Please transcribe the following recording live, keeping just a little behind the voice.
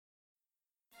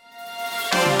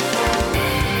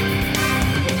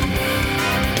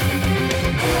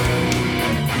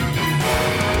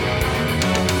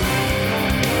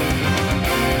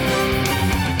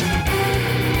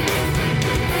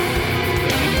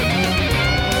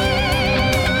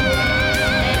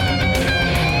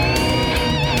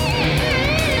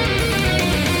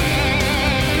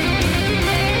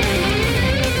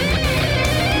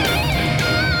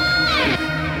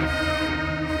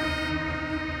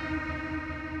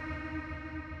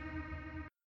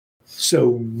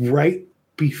So right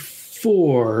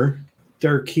before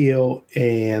Durkeel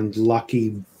and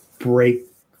Lucky break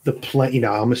the plane,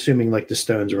 I'm assuming like the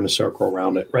stones are in a circle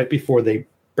around it. Right before they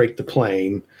break the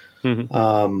plane,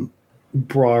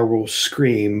 Brar will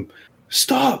scream,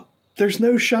 "Stop! There's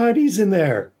no shinies in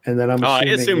there." And then I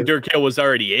assumed Durkeel was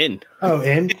already in. Oh,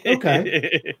 in?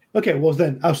 Okay. Okay, well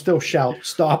then I'll still shout,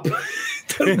 "Stop."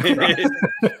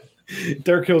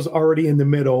 Durkeel's already in the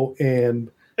middle, and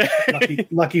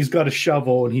Lucky's got a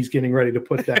shovel and he's getting ready to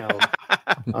put down.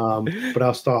 But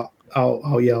I'll stop.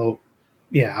 I'll yell.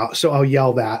 Yeah. So I'll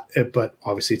yell that, but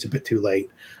obviously it's a bit too late.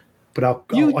 But I'll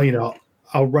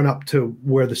run up to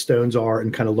where the stones are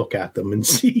and kind of look at them and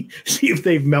see if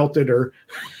they've melted or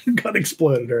got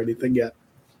exploded or anything yet.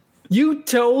 You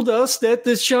told us that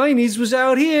the shinies was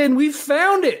out here and we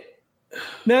found it.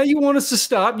 Now you want us to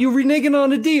stop? You reneging on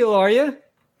the deal, are you?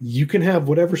 You can have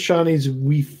whatever shinies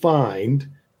we find,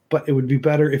 but it would be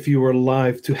better if you were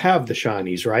alive to have the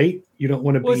shinies, right? You don't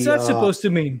want to be... What's that supposed to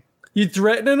mean? You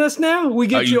threatening us now? We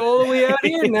get you all the way out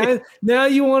here. Now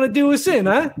you want to do us in,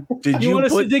 huh? Did you want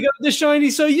us to dig up the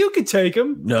shinies so you could take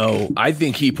them? No, I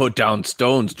think he put down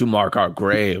stones to mark our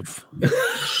grave.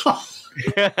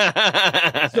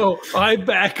 So I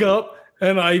back up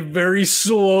and I very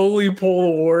slowly pull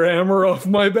the warhammer off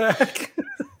my back.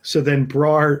 So then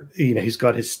Brar, he's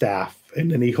got his staff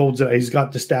and then he holds it. He's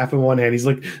got the staff in one hand. He's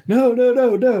like, no,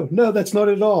 that's not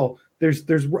at all. There's,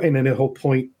 and then he'll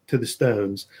point to the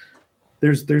stones.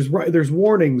 There's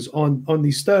warnings on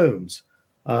these stones,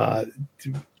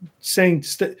 saying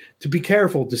to be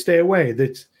careful, to stay away.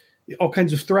 That's all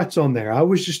kinds of threats on there. I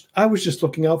was just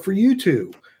looking out for you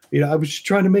two. I was just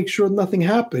trying to make sure nothing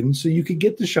happened so you could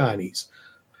get the shinies.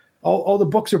 All the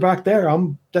books are back there.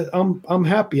 I'm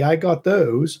happy. I got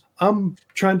those. I'm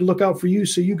trying to look out for you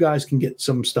so you guys can get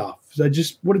some stuff. So I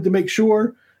just wanted to make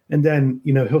sure. And then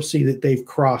he'll see that they've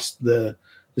crossed the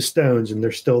stones and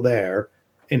they're still there.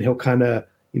 And he'll kind of,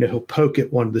 he'll poke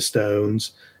at one of the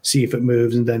stones, see if it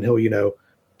moves, and then he'll,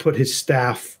 put his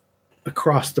staff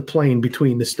across the plane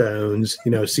between the stones,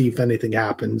 see if anything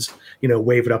happens,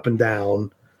 wave it up and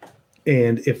down.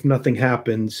 And if nothing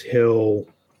happens, he'll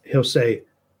say,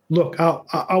 "Look,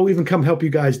 I'll even come help you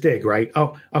guys dig, right?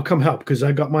 I'll come help because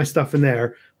I got my stuff in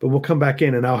there, but we'll come back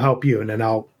in and I'll help you." And then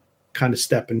I'll kind of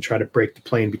step and try to break the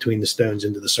plane between the stones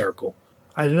into the circle.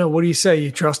 I don't know. What do you say?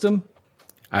 You trust him?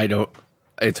 I don't.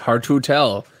 It's hard to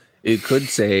tell. It could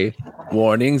say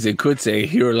warnings. It could say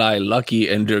here lie Lucky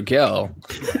and Durkeel.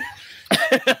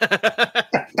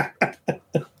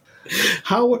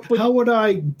 How would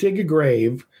I dig a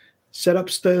grave, set up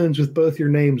stones with both your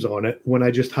names on it when I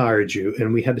just hired you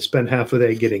and we had to spend half a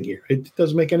day getting here? It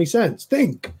doesn't make any sense.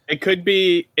 Think. It could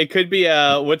be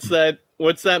what's that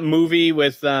movie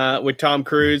with Tom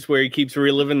Cruise where he keeps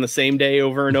reliving the same day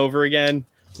over and over again?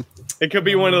 It could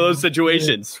be one of those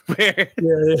situations where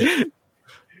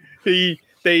they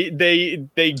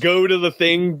go to the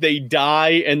thing, they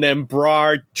die, and then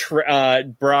Brar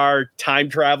time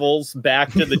travels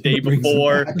back to the day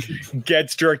before,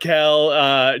 gets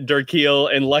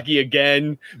Durkeel and Lucky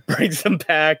again, brings them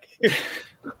back.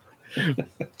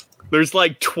 There's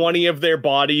like 20 of their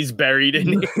bodies buried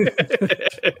in here.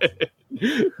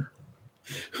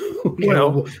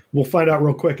 We'll find out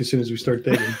real quick as soon as we start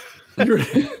digging.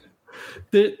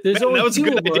 That was a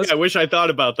good idea. I wish I thought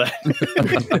about that.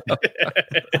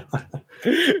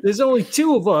 There's only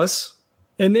two of us,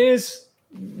 and there's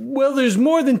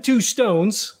more than two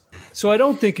stones, so I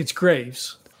don't think it's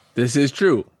graves. This is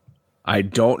true. I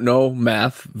don't know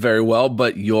math very well,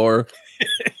 but your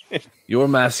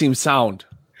math seems sound.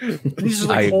 He's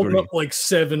just holding up like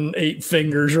 7-8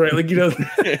 fingers, right? Like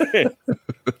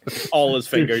all his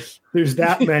fingers. There's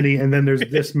that many, and then there's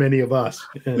this many of us.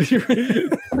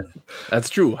 That's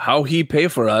true. How he pay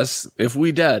for us if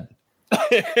we dead?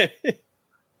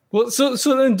 Well, so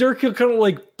then Durkeel kind of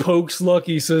like pokes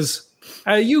Lucky, says,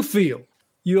 "How you feel?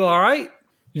 You all right?"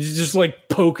 He's just like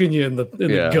poking you in the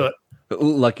gut.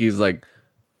 Lucky's like,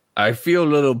 "I feel a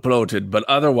little bloated, but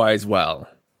otherwise well."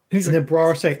 And then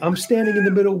Brar say, "I'm standing in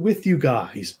the middle with you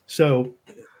guys. So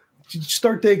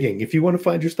start digging. If you want to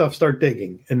find your stuff, start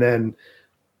digging." And then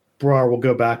Brar will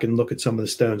go back and look at some of the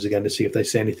stones again to see if they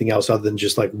say anything else other than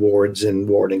just like wards and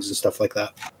warnings and stuff like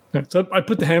that. So I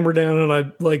put the hammer down and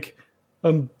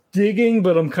I'm digging,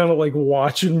 but I'm kind of like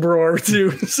watching Brar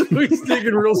too. So he's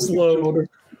digging real slow.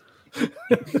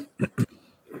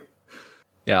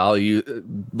 Yeah,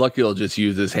 Lucky will just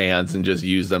use his hands and just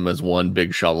use them as one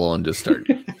big shovel and just start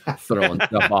throwing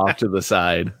stuff off to the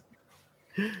side.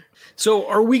 So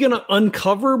are we going to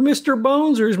uncover Mr.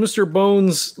 Bones, or is Mr.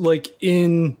 Bones like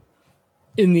in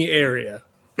the area?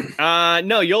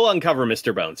 No, you'll uncover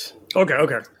Mr. Bones. Okay.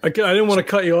 I didn't want to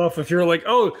cut you off if you're like,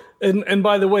 oh, and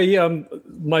by the way, yeah,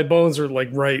 my bones are like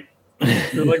right.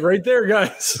 They're like right there,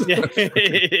 guys. Yeah.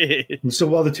 So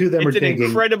while the two of them are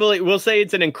digging, we'll say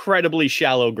it's an incredibly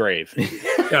shallow grave.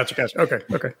 Gotcha.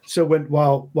 Okay. So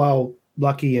while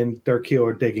Lucky and Darkeel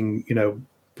are digging,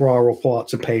 Brar will pull out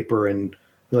some paper and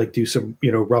like do some,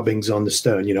 rubbings on the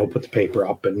stone, put the paper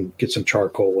up and get some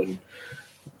charcoal and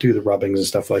do the rubbings and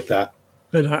stuff like that.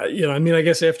 And I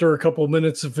guess after a couple of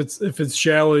minutes, if it's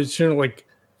shallow, it's like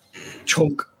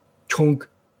chunk.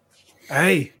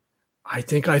 Hey, I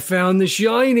think I found the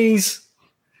shinies.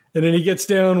 And then he gets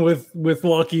down with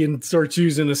Lucky and starts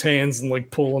using his hands and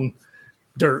like pulling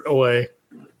dirt away.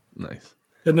 Nice.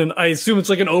 And then I assume it's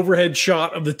like an overhead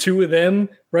shot of the two of them,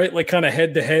 right? Like kind of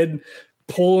head to head,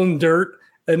 pulling dirt.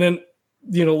 And then,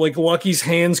 like Lucky's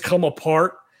hands come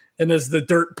apart. And as the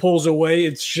dirt pulls away,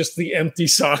 it's just the empty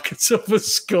sockets of a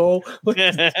skull, like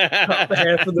top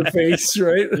half of the face,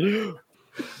 right?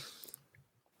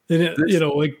 And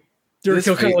like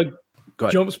Darkeel kind of like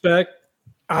jumps back.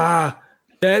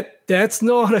 That's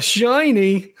not a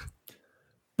shiny.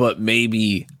 But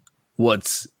maybe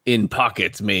what's in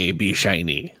pockets may be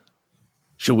shiny.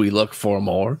 Should we look for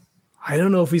more? I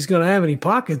don't know if he's gonna have any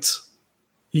pockets.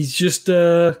 He's just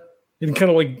and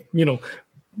kind of like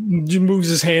moves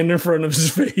his hand in front of his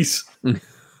face.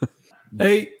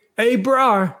 hey,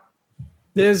 Brar.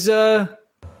 There's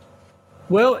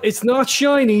well, it's not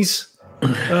shinies.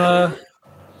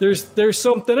 There's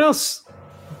something else.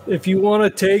 If you want to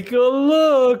take a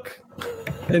look.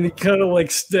 And he kind of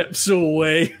like steps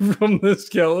away from the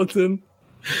skeleton.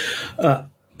 So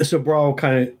Brar will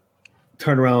kind of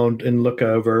turn around and look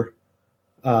over.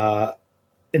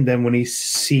 And then when he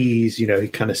sees, he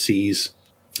kind of sees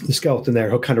the skeleton there,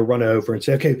 he'll kind of run over and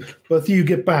say, okay, both of you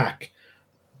get back.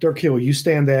 Darkeel, you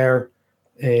stand there,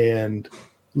 and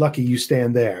Lucky, you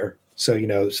stand there.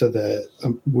 So, so the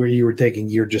where you were digging,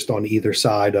 you're just on either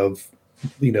side of,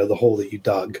 the hole that you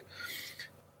dug.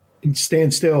 And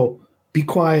stand still, be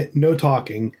quiet, no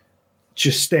talking,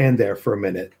 just stand there for a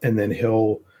minute. And then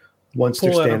he'll, once pull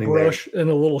they're standing out a brush there,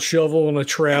 and a little shovel and a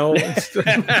trowel.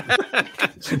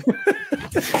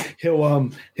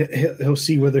 he'll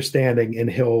see where they're standing,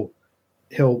 and he'll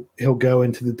go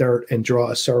into the dirt and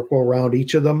draw a circle around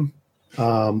each of them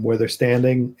where they're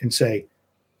standing and say,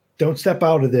 don't step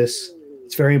out of this.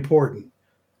 It's very important.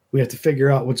 We have to figure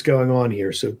out what's going on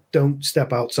here. So don't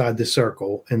step outside the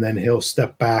circle. And then he'll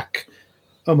step back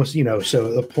almost, so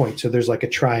a point. So there's like a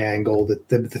triangle that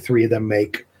the three of them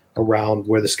make around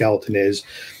where the skeleton is.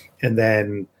 And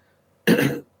then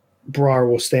Brar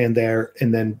will stand there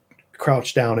and then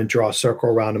crouch down and draw a circle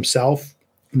around himself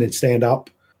and then stand up.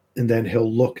 And then he'll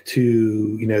look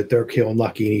to, Darkeel and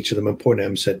Lucky and each of them and point at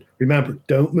him and said, remember,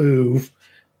 don't move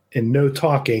and no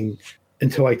talking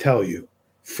until I tell you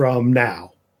from now.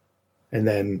 And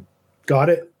then, got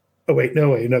it? Oh, wait,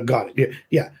 no, got it.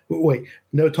 Yeah, wait,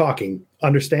 no talking.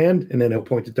 Understand? And then he'll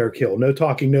point to Darkeel. No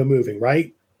talking, no moving,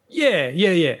 right? Yeah.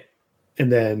 And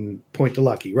then point to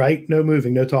Lucky, right? No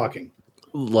moving, no talking.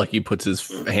 Lucky puts his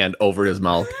hand over his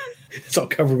mouth. It's all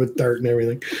covered with dirt and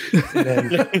everything. And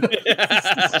then,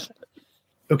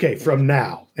 okay, from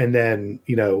now. And then,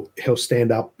 he'll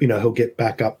stand up, he'll get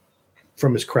back up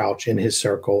from his crouch in his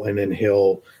circle, and then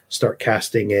he'll start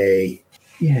casting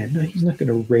he's not going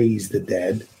to raise the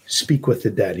dead. Speak with the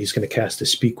dead. He's going to cast a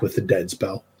speak with the dead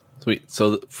spell. Sweet.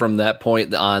 So from that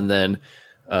point on, then,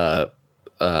 I'm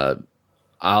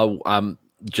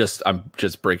just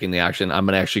breaking the action. I'm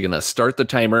actually going to start the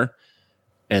timer,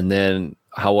 and then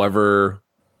however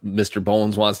Mr.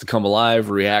 Bones wants to come alive,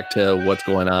 react to what's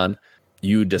going on.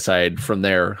 You decide from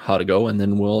there how to go, and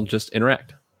then we'll just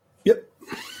interact. Yep.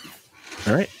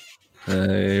 All right.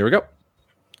 Here we go.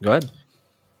 Go ahead.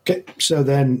 Okay, so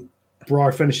then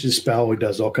Brar finishes his spell. He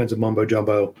does all kinds of mumbo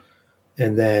jumbo,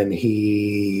 and then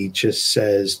he just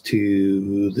says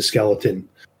to the skeleton,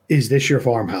 "Is this your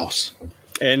farmhouse?"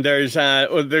 And there's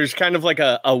kind of like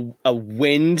a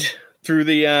wind through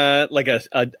the like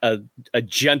a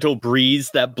gentle breeze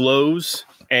that blows,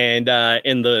 and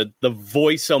the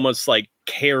voice almost like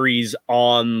carries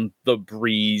on the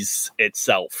breeze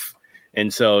itself,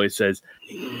 and so it says,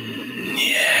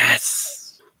 "Yes."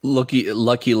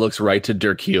 Lucky looks right to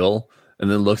Darkeel,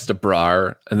 and then looks to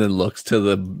Brar, and then looks to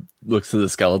the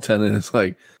skeleton, and it's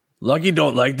like, Lucky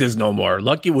don't like this no more.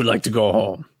 Lucky would like to go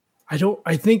home. I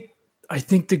think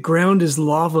the ground is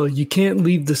lava. You can't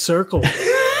leave the circle.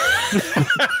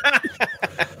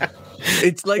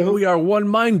 It's like we are one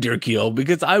mind, Darkeel,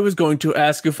 because I was going to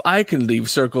ask if I can leave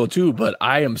circle too, but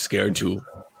I am scared to.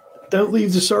 Don't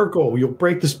leave the circle. You'll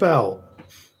break the spell.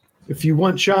 if you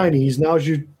want shinies, now's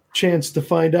your chance to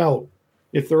find out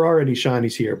if there are any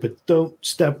shinies here. But don't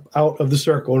step out of the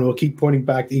circle, and we'll keep pointing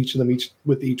back to each of them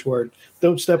with each word.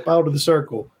 Don't step out of the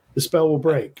circle. The spell will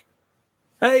break.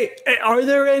 Hey, are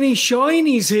there any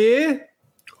shinies here?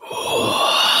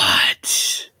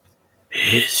 What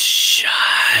is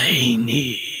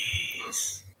shinies?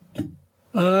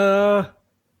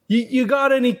 You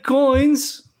got any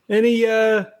coins?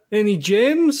 Any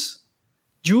gems?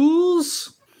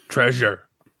 Jewels? Treasure.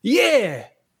 Yeah.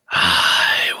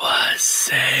 I was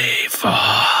a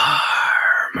farmer.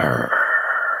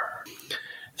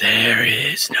 There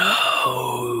is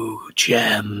no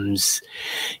gems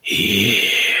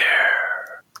here.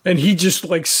 And he just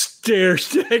like stares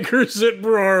daggers at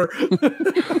Brar.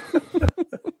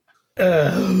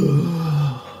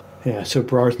 Yeah, so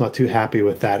Brar's not too happy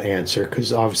with that answer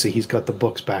because obviously he's got the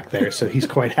books back there, so he's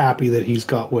quite happy that he's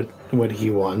got what he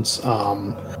wants.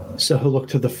 So he'll look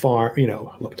to the farmer.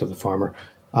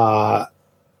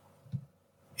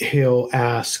 He'll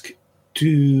ask,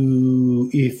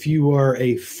 if you are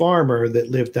a farmer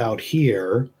that lived out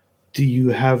here, do you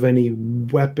have any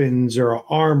weapons or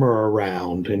armor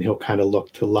around? And he'll kind of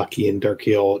look to Lucky and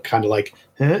Durkeel, kind of like,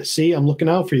 see, I'm looking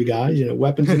out for you guys.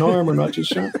 Weapons and armor, not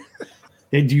just shot.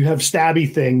 And do you have stabby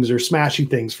things or smashy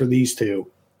things for these two?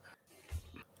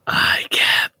 I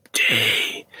kept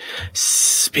a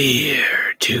spear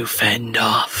to fend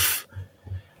off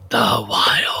the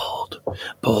wild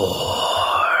boars.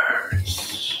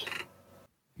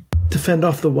 To fend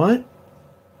off the what?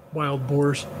 Wild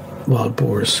boars. Wild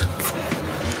boars.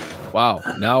 Wow,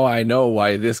 now I know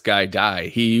why this guy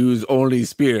died. He used only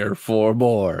spear for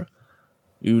boar.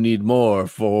 You need more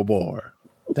for boar.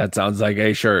 That sounds like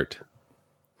a shirt.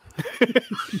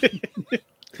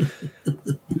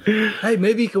 Hey,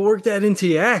 maybe you can work that into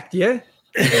your act, yeah?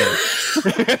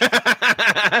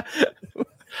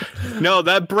 No,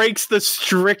 that breaks the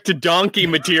strict donkey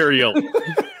material.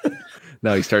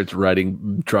 Now he starts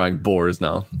drawing boars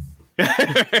now.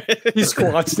 He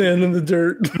squats down in the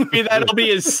dirt. Maybe that'll be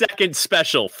his second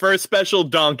special. First special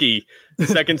donkey,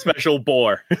 second special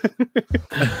boar.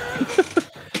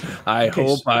 I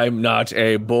hope I'm not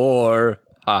a boar.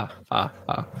 Ha, ha,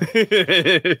 ha.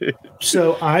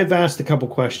 So I've asked a couple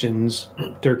questions.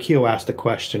 Durkeel asked a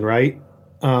question, right?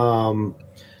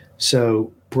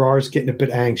 So Brar's getting a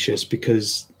bit anxious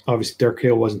because obviously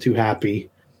Durkeel wasn't too happy.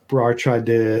 Brar tried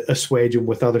to assuage him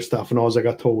with other stuff, and all I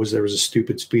got told was there was a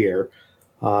stupid spear.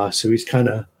 So he's kind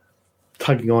of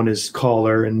tugging on his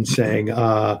collar and saying,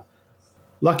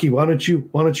 "Lucky, why don't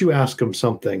you ask him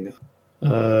something?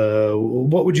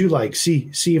 What would you like? See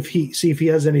if he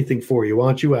has anything for you. Why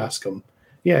don't you ask him?"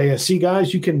 Yeah. See,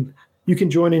 guys, you can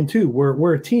join in too.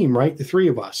 We're a team, right? The three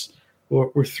of us.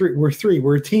 We're three.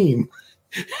 We're a team.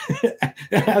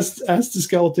 ask the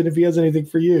skeleton if he has anything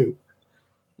for you.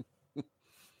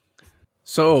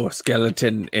 So,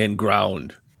 skeleton and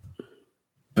ground.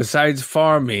 Besides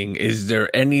farming, is there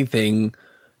anything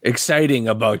exciting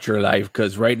about your life?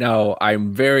 Because right now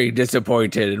I'm very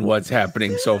disappointed in what's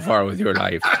happening so far with your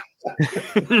life.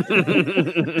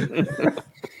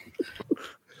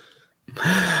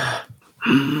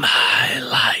 My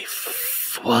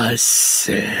life was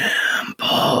simple.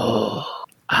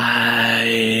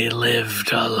 I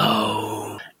lived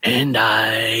alone and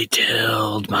I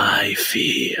tilled my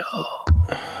field.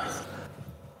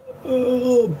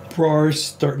 Oh, Brar's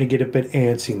starting to get a bit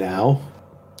antsy now.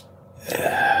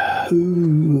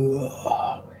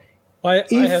 I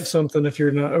have something if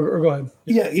you're not, or go ahead.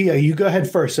 Yeah, you go ahead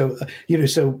first. So,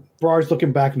 so Brar's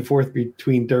looking back and forth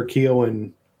between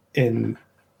Durkeel and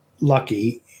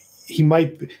Lucky.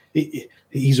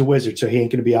 He's a wizard, so he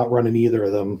ain't going to be outrunning either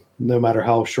of them, no matter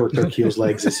how short Durkeel's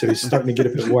legs is. So he's starting to get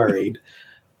a bit worried.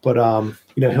 But,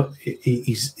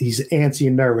 he's antsy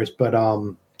and nervous, but,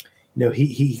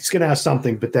 he's going to ask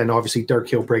something, but then obviously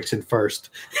Durkeel breaks in first.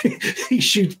 He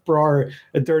shoots Brar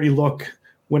a dirty look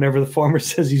whenever the farmer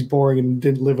says he's boring and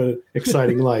didn't live an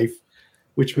exciting life,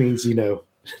 which means,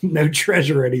 no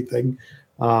treasure or anything.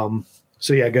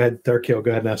 So yeah, go ahead, Durkeel,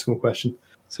 go ahead and ask him a question.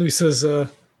 So he says,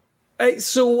 hey,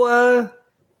 so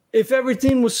if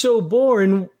everything was so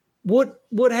boring,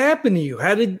 what happened to you?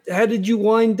 How did you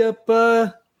wind up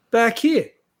back here?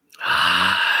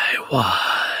 I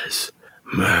was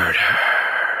murdered.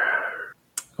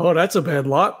 Oh, that's a bad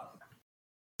lot.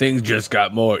 Things just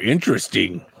got more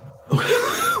interesting.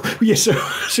 Yeah, so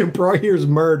Brar hears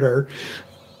murder,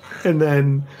 and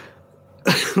then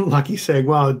Lucky saying,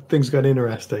 "Wow, things got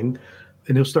interesting,"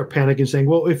 and he'll start panicking, saying,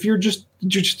 "Well, if you're just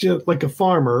like a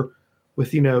farmer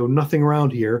with nothing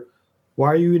around here, why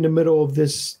are you in the middle of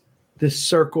this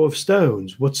circle of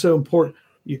stones? What's so important?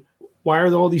 Why are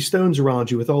there all these stones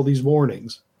around you with all these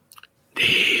warnings?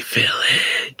 The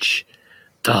village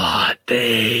thought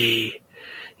they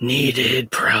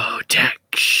needed protection.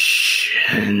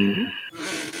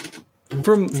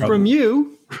 From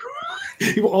you.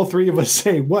 All three of us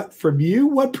say, what, from you?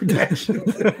 What protection?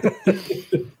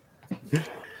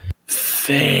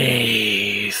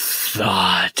 They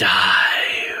thought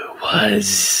I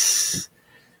was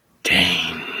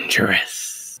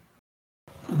dangerous.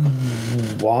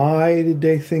 Why did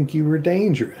they think you were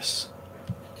dangerous?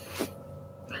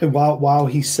 And while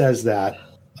he says that,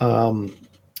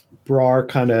 Brar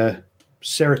kind of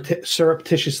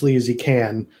surreptitiously as he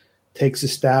can takes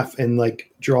his staff and like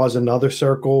draws another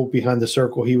circle behind the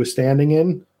circle he was standing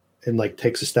in, and like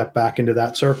takes a step back into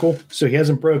that circle. So he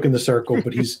hasn't broken the circle,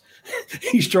 but he's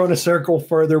drawn a circle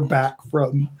further back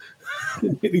from.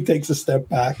 He takes a step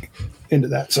back into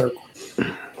that circle.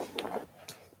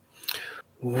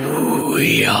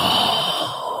 We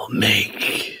all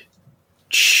make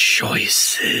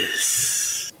choices.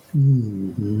 I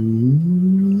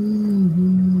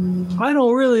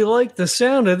don't really like the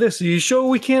sound of this. Are you sure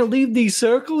we can't leave these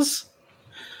circles?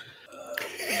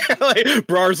 Like,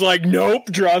 Brar's like, nope,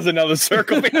 draws another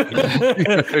circle.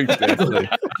 Exactly.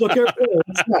 Look at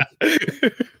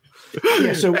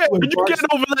yeah. So Hey, when you Brar, get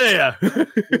over there.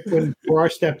 when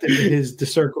Brar stepped into the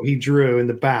circle he drew in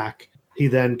the back, he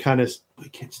then kind of he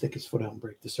can't stick his foot out and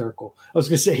break the circle. I was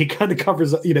going to say he kind of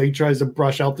covers, he tries to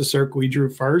brush out the circle he drew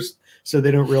first, so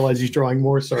they don't realize he's drawing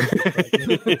more circles.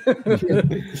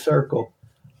 Circle.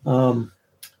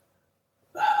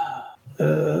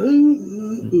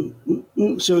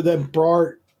 So then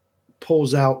Brar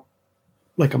pulls out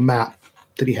like a map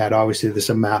that he had. Obviously, there's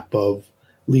a map of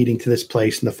leading to this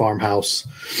place in the farmhouse.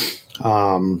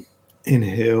 And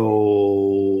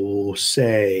he'll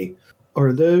say,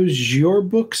 are those your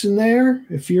books in there?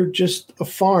 If you're just a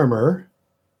farmer,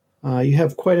 you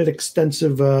have quite an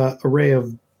extensive array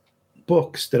of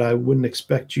books that I wouldn't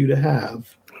expect you to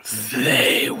have.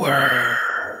 They were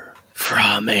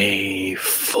from a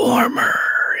former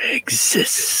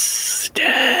existence.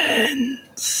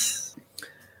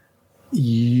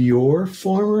 Your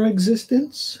former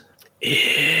existence?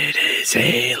 It is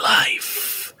a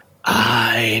life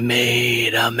I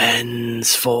made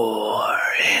amends for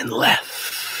and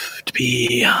left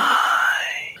behind.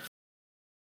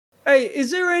 Hey, is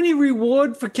there any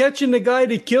reward for catching the guy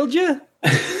that killed you?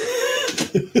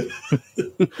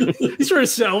 He's trying to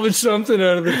salvage something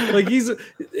out of it. Like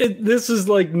this is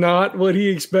like not what he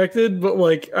expected, but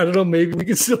like I don't know, maybe we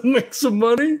can still make some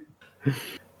money.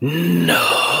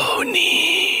 No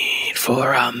need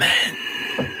for amends.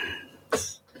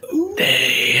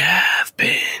 They have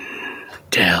been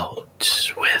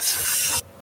dealt with.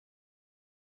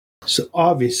 So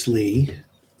obviously,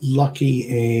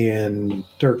 Lucky and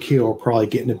Dirk Hill are probably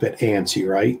getting a bit antsy,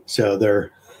 right? So they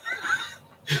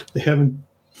haven't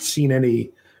seen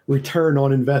any return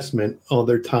on investment on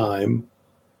their time.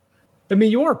 I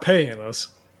mean, you are paying us.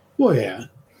 Well, yeah.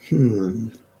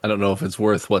 I don't know if it's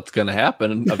worth what's going to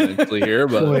happen eventually here,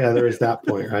 but Well, yeah, there is that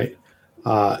point, right?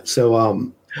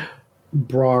 So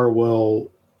Brar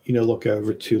will, look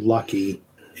over to Lucky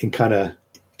and kind of,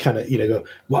 go,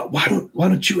 why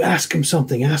don't you ask him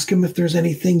something? Ask him if there's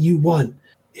anything you want.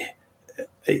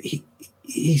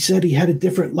 He said he had a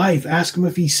different life. Ask him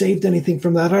if he saved anything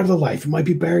from that other life. It might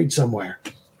be buried somewhere.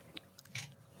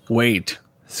 wait,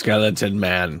 Skeleton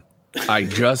Man, I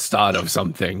just thought of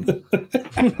something.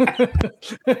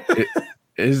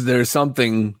 Is there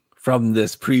something from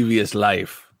this previous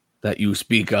life that you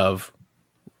speak of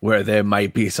where there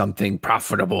might be something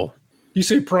profitable? You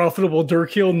say profitable,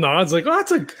 Dirkiel nods like, oh,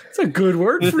 that's a good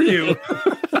word for you.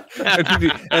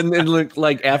 And then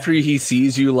like after he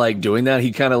sees you like doing that,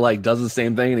 he kind of like does the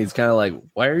same thing, and he's kind of like,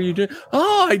 "Why are you doing?"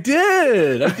 Oh, I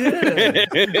did.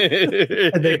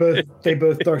 And they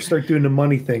both start doing the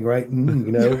money thing, right?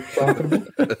 Profitable.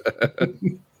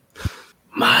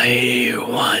 My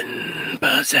one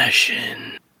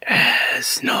possession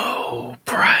has no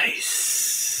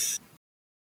price.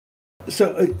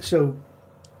 So.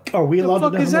 Are we allowed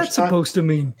What the fuck to know is how that much time? supposed to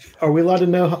mean? Are we allowed to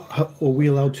know? Are we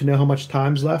allowed to know how much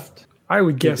time's left? I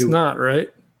would guess do it. not, right?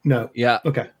 No. Yeah.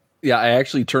 Okay. Yeah, I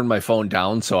actually turned my phone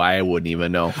down, so I wouldn't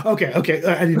even know. Okay. I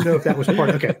didn't know if that was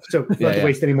part. Okay. So not to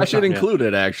waste any more I should time. include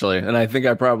it actually, and I think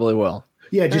I probably will.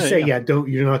 Yeah. Just say don't.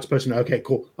 You're not supposed to know. Okay.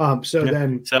 Cool.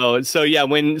 Then. So yeah,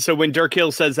 when Dirk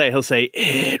Hill says that, he'll say,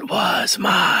 It was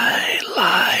my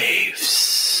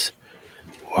life's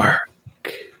work.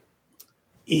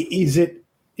 Is it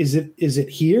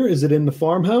here? Is it in the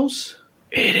farmhouse?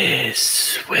 It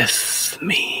is with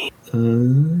me.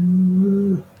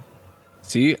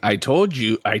 See, I told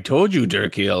you,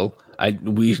 Durkill.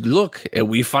 We look and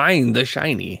we find the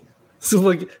shiny. So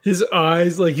like his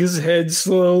eyes, like his head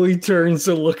slowly turns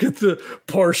to look at the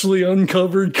partially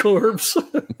uncovered corpse.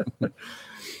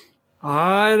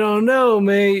 I don't know,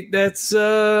 mate. That's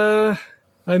I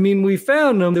mean, we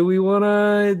found him. Do we want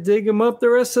to dig him up the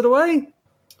rest of the way?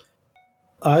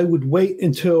 I would wait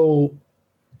until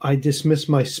I dismiss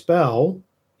my spell.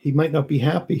 He might not be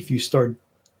happy if you start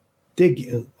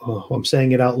digging. Oh, I'm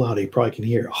saying it out loud. He probably can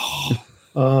hear.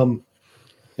 And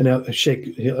I'll shake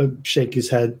his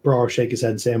head. Brar shake his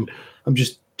head and say, I'm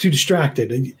just too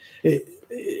distracted.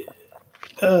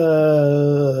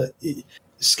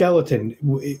 Skeleton,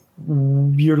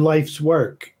 your life's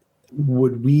work.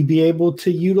 Would we be able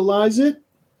to utilize it?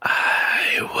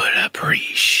 I would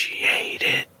appreciate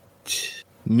it.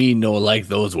 Me no like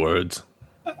those words.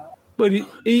 But he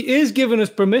is giving us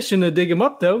permission to dig him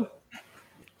up, though.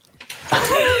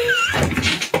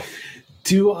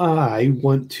 Do I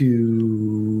want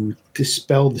to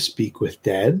dispel the speak with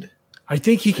dead? I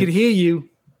think he could hear you.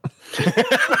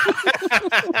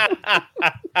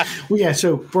 Well, yeah,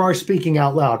 so Brar speaking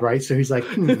out loud, right? So he's like,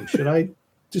 should I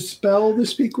dispel the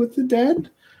speak with the dead?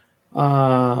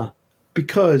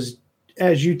 Because,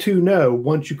 as you two know,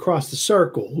 once you cross the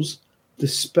circles, the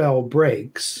spell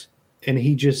breaks. And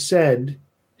he just said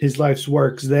his life's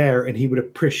work's there, and he would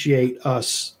appreciate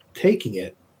us taking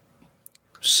it.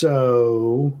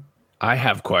 So, I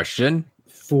have a question.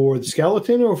 For the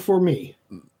skeleton or for me?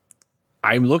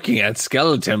 I'm looking at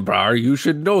Skeleton, Brar. You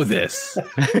should know this.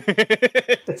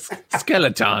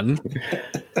 Skeleton.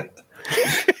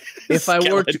 If I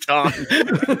were to,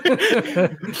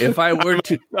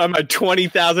 I'm a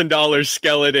 $20,000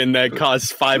 skeleton that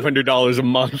costs $500 a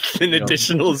month in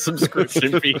additional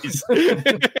subscription fees.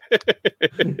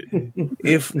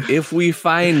 if we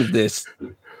find this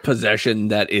possession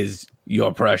that is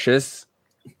your precious,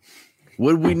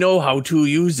 would we know how to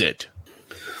use it?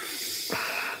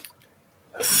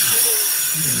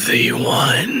 The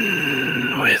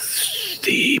one with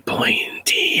the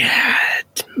pointy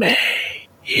hat may.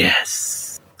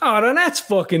 Yes. Oh, then that's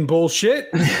fucking bullshit.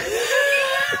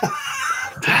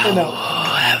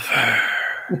 However,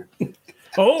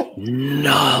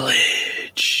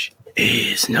 knowledge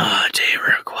is not a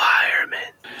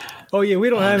requirement. Oh, yeah, we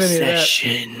don't have any of that.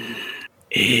 Possession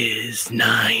is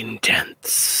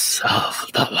 9/10 of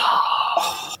the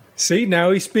law. See,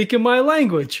 now he's speaking my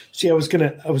language. See, I was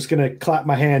gonna clap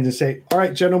my hands and say, "All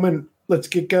right, gentlemen, let's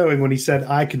get going." When he said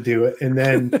I can do it, and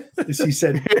then he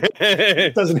said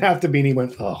it doesn't have to be, and he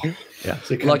went, "Oh, yeah."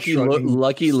 So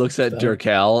Lucky looks at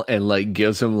Durkal and like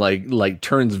gives him like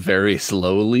turns very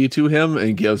slowly to him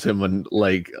and gives him a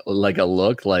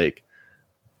look like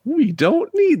we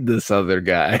don't need this other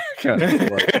guy. Kind of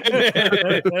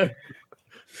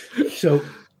So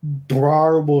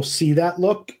Brar will see that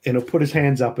look and he'll put his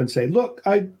hands up and say, "Look,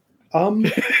 I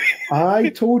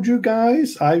told you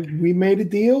guys, we made a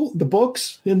deal. The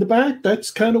books in the back, that's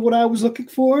kind of what I was looking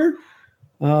for.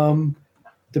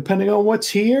 Depending on what's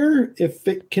here, if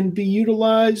it can be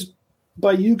utilized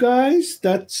by you guys,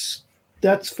 that's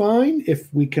fine.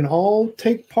 If we can all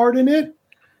take part in it,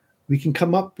 we can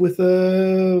come up with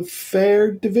a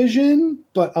fair division.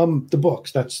 But the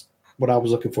books, that's what I was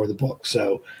looking for, the books.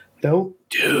 So don't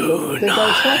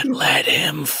not let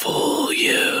him fool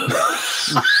you."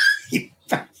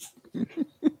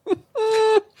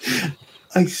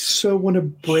 I so want to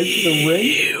break the ring.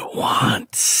 He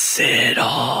wants it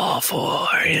all for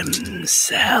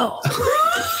himself.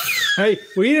 Hey,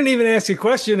 we didn't even ask a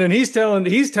question, and he's telling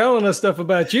us stuff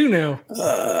about you now.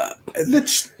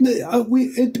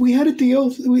 We had a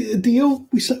deal.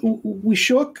 We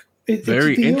shook.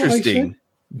 Very interesting.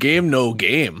 Game, no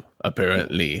game.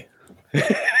 Apparently.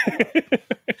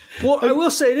 Well, I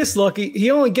will say this, Lucky. He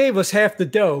only gave us half the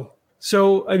dough,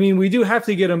 so I mean, we do have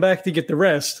to get him back to get the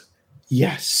rest.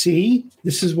 Yes. See,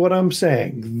 this is what I'm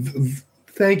saying.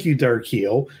 Thank you,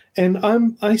 Darkheel. And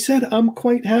I said I'm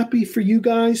quite happy for you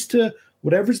guys to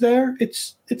whatever's there.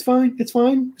 It's fine. It's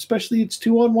fine. Especially it's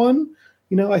 2-on-1.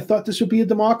 You know, I thought this would be a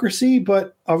democracy,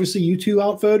 but obviously you two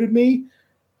outvoted me.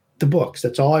 The books.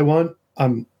 That's all I want.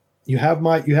 You have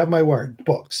my word. The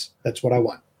books. That's what I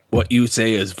want. What you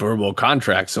say is verbal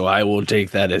contract, so I will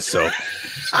take that as so.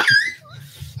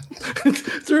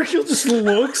 Darkheel just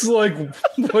looks like,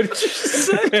 what did you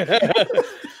say?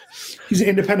 He's an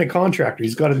independent contractor.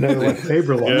 He's got to know like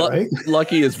labor law, right?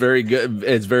 Lucky is very good.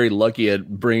 It's very lucky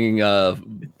at bringing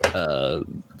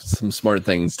some smart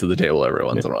things to the table every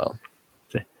once in a while.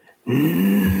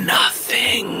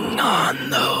 Nothing on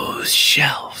those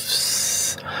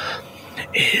shelves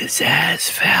is as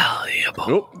valuable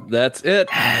Nope, that's it.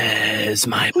 as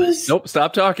my possession. Nope,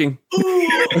 stop talking.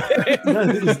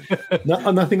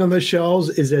 Nothing on the shelves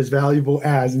is as valuable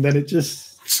as, and then it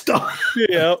just stops.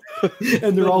 Yeah.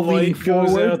 And they're all The leaning light goes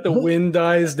forward. out, the wind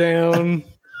dies down.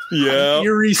 Yeah.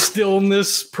 Eerie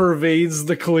stillness pervades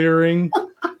the clearing.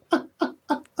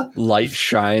 Light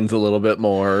shines a little bit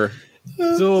more.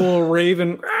 There's a little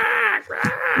raven.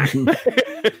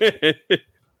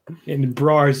 And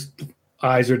Brar's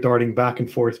eyes are darting back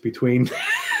and forth between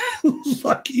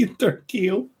Lucky and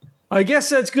Darkeel. I guess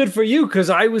that's good for you because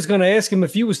I was going to ask him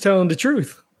if he was telling the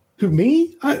truth. Who,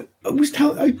 me? I was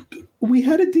telling. We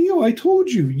had a deal. I told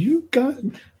you. You got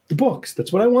the books.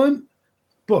 That's what I want.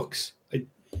 Books.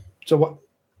 So what?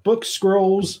 Books,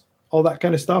 scrolls, all that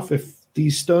kind of stuff. If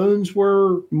these stones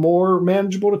were more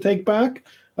manageable to take back,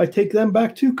 I'd take them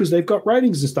back too because they've got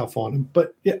writings and stuff on them.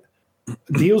 But yeah,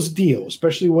 a deal's a deal,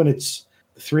 especially when it's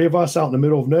the three of us out in the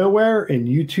middle of nowhere and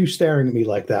you two staring at me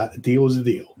like that. A deal is a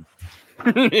deal.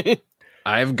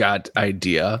 I've got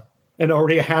idea. And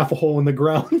already a half a hole in the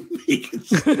ground.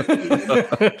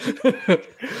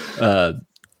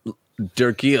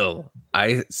 Darkeel,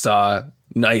 I saw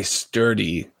nice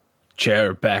sturdy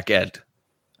chair back at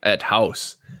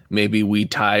house. Maybe we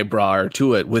tie Brar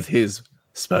to it with his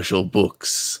special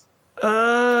books.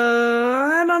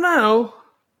 I don't know.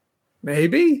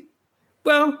 Maybe.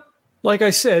 Well, like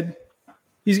I said,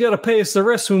 he's got to pay us the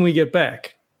rest when we get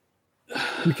back.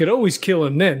 We could always kill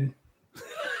him then.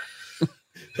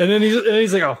 And then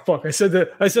he's like, "Oh fuck! I said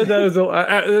that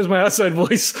was my outside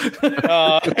voice."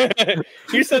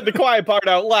 You said the quiet part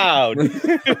out loud.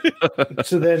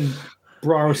 So then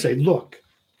Brar will say, "Look,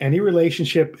 any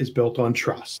relationship is built on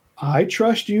trust. I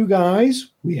trust you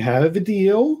guys. We have a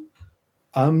deal.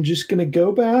 I'm just going to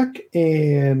go back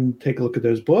and take a look at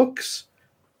those books.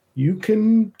 You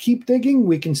can keep digging.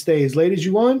 We can stay as late as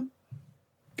you want.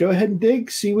 Go ahead and dig,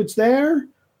 see what's there.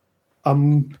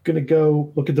 I'm going to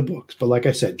go look at the books. But like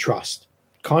I said, trust.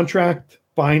 Contract,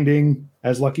 binding,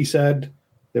 as Lucky said,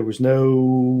 there was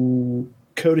no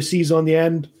codices on the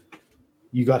end.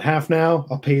 You got half now.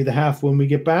 I'll pay you the half when we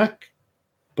get back.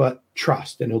 But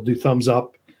trust." And he'll do thumbs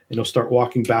up and he'll start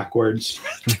walking backwards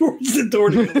towards the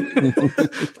door.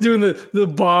 Doing the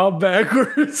bob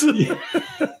backwards.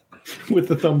 With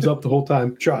the thumbs up the whole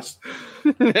time. Trust.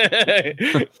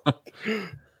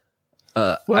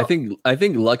 I think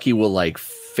Lucky will like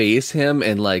face him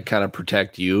and like kind of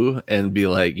protect you and be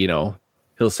like,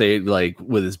 he'll say like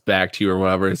with his back to you or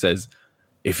whatever. It says,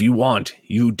 "If you want,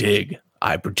 you dig.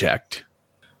 I protect."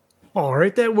 All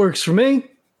right, that works for me.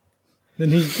 Then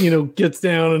he, gets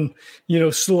down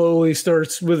and, slowly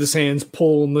starts with his hands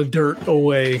pulling the dirt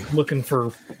away, looking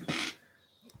for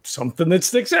something that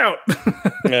sticks out.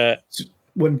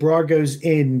 When Brar goes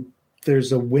in,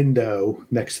 there's a window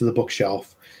next to the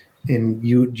bookshelf, and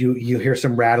you hear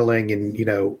some rattling and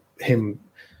him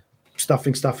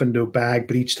stuffing stuff into a bag.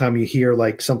 But each time you hear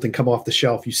like something come off the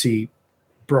shelf, you see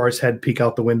Brar's head peek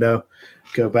out the window,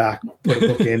 go back, put a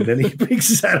book in, and then he peeks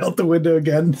his head out the window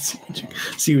again,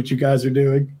 see what you guys are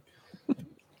doing.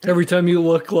 Every time you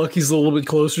look, Lucky's a little bit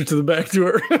closer to the back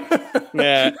door.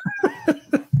 Yeah.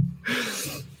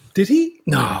 Did he?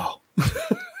 No.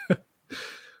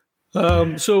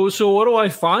 So what do I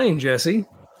find, Jesse?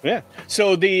 Yeah.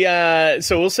 So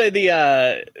so we'll say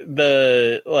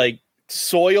the like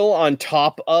soil on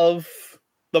top of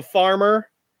the farmer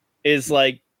is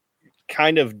like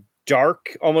kind of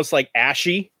dark, almost like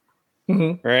ashy,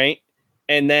 right?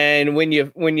 And then when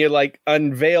you like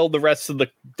unveil the rest of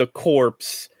the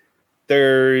corpse,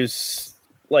 there's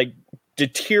like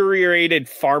deteriorated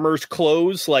farmer's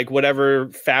clothes, like whatever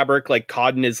fabric like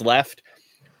cotton is left,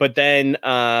 but then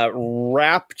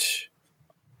wrapped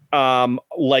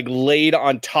like laid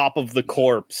on top of the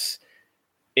corpse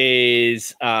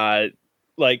is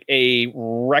like a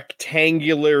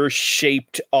rectangular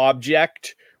shaped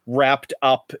object wrapped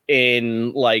up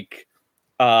in like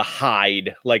a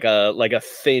hide, like a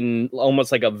thin,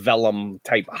 almost like a vellum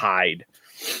type hide.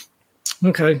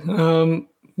 Okay.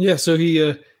 Yeah. So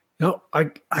he,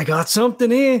 I got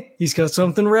something here. He's got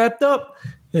something wrapped up,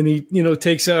 and he,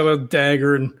 takes out a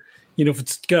dagger, and if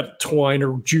it's got twine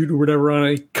or jute or whatever on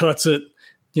it, he cuts it.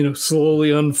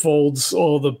 Slowly unfolds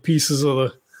all the pieces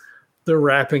of the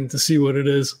wrapping to see what it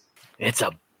is. It's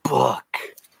a book.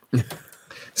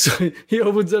 So he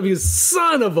opens up. He goes,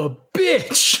 "Son of a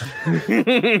bitch!"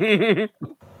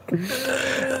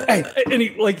 And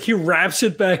he wraps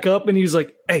it back up, and he's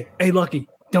like, "Hey, Lucky,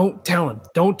 don't tell him.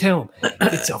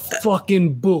 It's a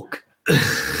fucking book."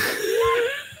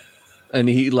 And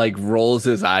he like rolls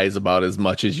his eyes about as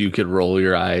much as you could roll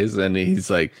your eyes, and he's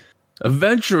like,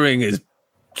 "Adventuring is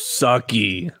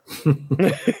sucky.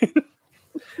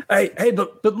 Hey,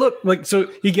 but look, like, so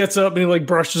he gets up and he like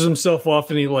brushes himself off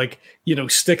and he like,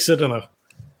 sticks it in I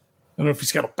don't know if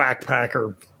he's got a backpack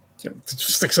or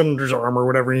sticks it under his arm or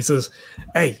whatever. And he says,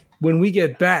 "Hey, when we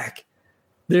get back,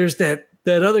 there's that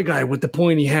other guy with the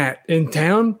pointy hat in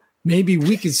town. Maybe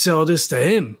we could sell this to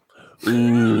him."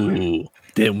 Ooh,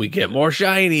 then we get more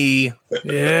shiny.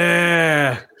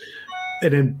 Yeah.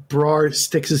 And then Brar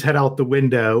sticks his head out the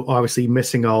window, obviously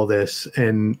missing all this,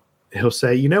 and he'll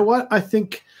say, "You know what? I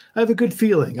think I have a good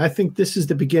feeling. I think this is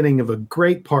the beginning of a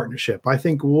great partnership. I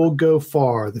think we'll go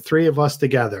far, the three of us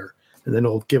together." And then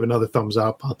he'll give another thumbs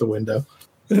up out the window.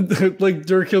 Like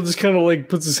Durkill just kind of like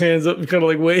puts his hands up and kind of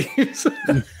like waves.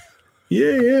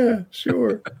 Yeah,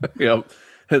 sure. Yep.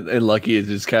 And Lucky is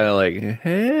just kind of like,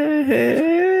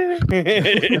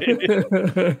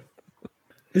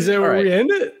 Is that where we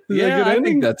end it? Is that a yeah, good I ending?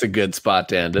 think that's a good spot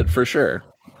to end it for sure.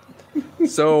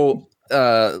 So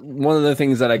one of the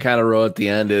things that I kind of wrote at the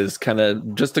end is kind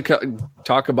of just to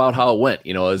talk about how it went.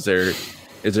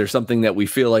 Is there something that we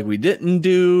feel like we didn't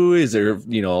do? Is there,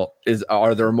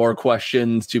 are there more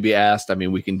questions to be asked? I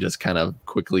mean, we can just kind of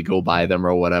quickly go by them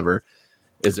or whatever.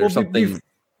 Is there something?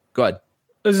 Go ahead.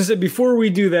 As I said, before we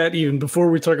do that, even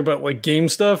before we talk about like game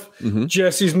stuff,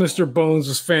 Jesse's Mr. Bones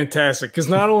was fantastic because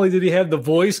not only did he have the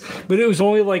voice, but it was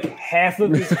only like half of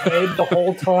his head the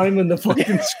whole time in the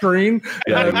fucking screen.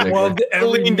 Yeah, and I loved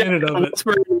every minute of it.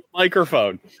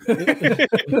 Microphone. It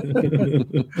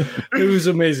was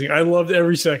amazing. I loved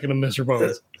every second of Mr.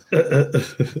 Bones.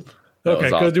 Okay,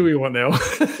 awesome. go do what you want now.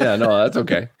 Yeah, no, that's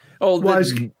okay. Oh,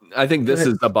 I think this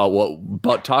is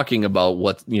about talking about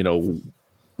what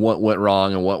went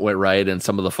wrong and what went right and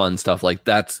some of the fun stuff. Like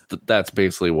that's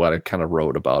basically what I kind of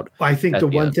wrote about. I think the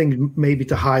one thing maybe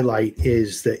to highlight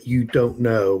is that you don't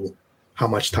know how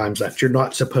much time's left. You're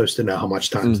not supposed to know how much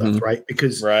time's left, right?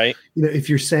 Because if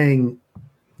you're saying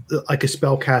like a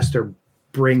spellcaster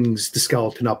brings the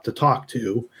skeleton up to talk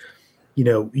to, you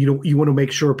want to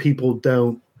make sure people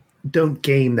don't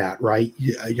game that, right?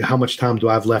 How much time do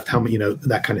I have left? How many,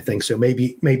 that kind of thing. So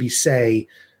maybe say,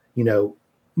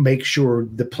 make sure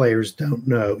the players don't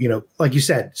know, like you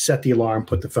said, set the alarm,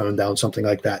 put the phone down, something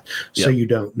like that. So you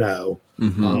don't know.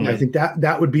 I think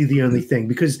that would be the only thing,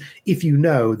 because if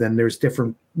then there's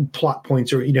different plot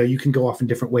points, or, you can go off in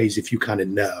different ways if you kind of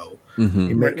know.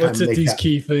 Let's hit these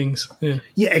key things.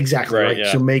 Yeah, exactly. Right.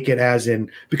 Yeah. So make it as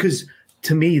in, because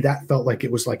to me, that felt like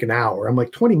it was like an hour. I'm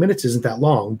like, 20 minutes isn't that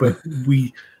long, but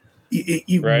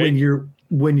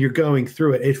when you're going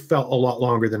through it, it felt a lot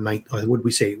longer than would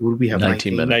we have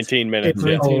 19 minutes? 19 minutes.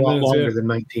 It felt a lot longer than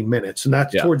 19 minutes. And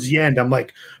that's towards the end. I'm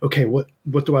like, okay, what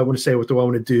do I want to say? What do I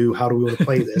want to do? How do we want to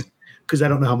play this? Because I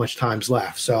don't know how much time's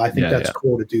left. So I think that's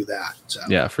cool to do that. So.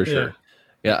 Yeah, for sure.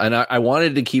 Yeah. And I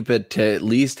wanted to keep it to at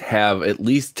least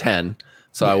 10.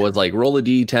 So I was like, roll a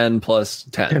D10 plus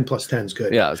 10. 10 plus 10 is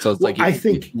good. Yeah. So it's like, I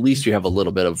think at least you have a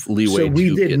little bit of leeway. So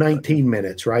we did 19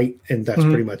 minutes, right? And that's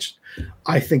pretty much,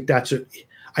 I think that's a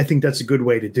good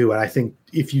way to do it. I think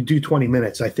if you do 20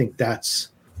 minutes, I think that's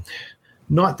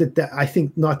not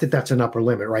that that's an upper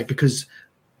limit, right? Because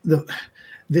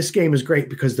this game is great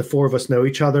because the four of us know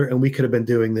each other, and we could have been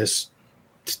doing this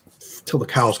till the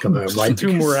cows come home, right?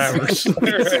 2 more hours.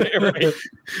 Right.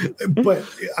 But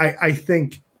I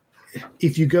think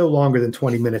if you go longer than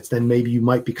 20 minutes, then maybe you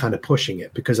might be kind of pushing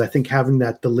it, because I think having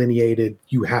that delineated,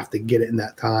 you have to get it in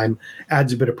that time,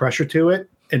 adds a bit of pressure to it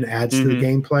and adds to the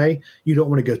gameplay. You don't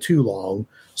want to go too long.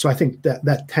 So I think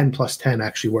that 10 plus 10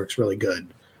 actually works really good.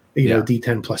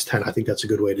 D10 plus 10, I think that's a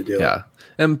good way to do it. Yeah.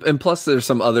 And plus there's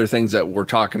some other things that we're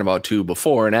talking about too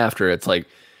before and after. It's like,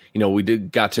 we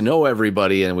got to know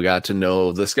everybody, and we got to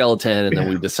know the skeleton, and then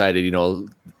we decided,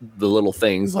 the little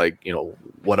things like,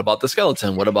 what about the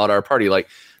skeleton? What about our party? Like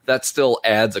that still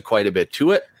adds quite a bit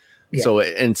to it. Yeah. So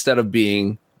instead of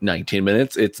being 19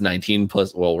 minutes, it's 19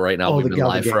 plus, well, right now we've been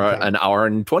live for an hour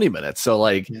and 20 minutes. So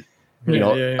like,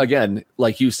 again,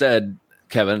 like you said,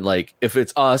 Kevin, like if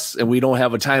it's us and we don't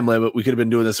have a time limit, we could have been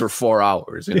doing this for 4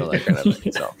 hours, that kind of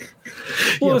thing. So,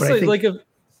 well, it's like go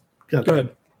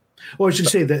ahead. Well, I should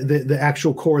say the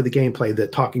actual core of the gameplay, the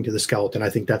talking to the skeleton, I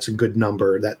think that's a good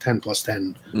number. That 10 plus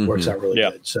 10 works out really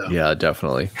good. So yeah,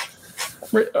 definitely.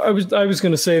 Right. I was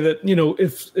going to say that,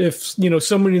 if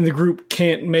somebody in the group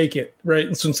can't make it, right?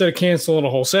 And so instead of canceling a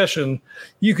whole session,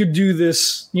 you could do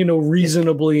this,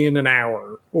 reasonably in an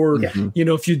hour, or,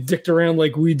 if you dicked around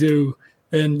like we do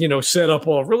and, set up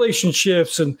all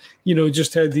relationships and,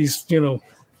 just had these,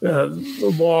 a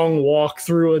long walk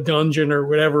through a dungeon or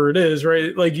whatever it is,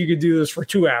 right? Like you could do this for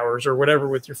 2 hours or whatever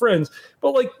with your friends,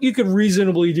 but like you could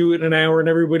reasonably do it in an hour and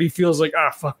everybody feels like,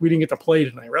 fuck, we didn't get to play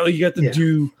tonight, right? Like you got to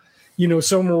do,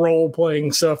 some role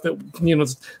playing stuff that,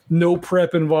 no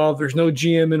prep involved. There's no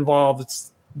GM involved.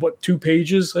 It's 2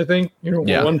 pages, I think,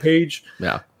 1 page.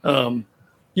 Yeah. And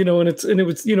it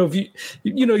was, if you,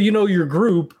 your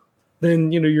group,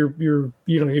 then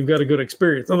you've got a good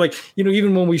experience. And like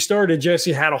even when we started,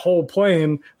 Jesse had a whole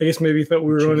plan. I guess maybe he thought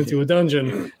we were going into a dungeon,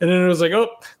 and then it was like, oh,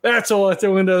 that's all out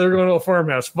the window. They're going to a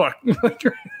farmhouse. Fuck.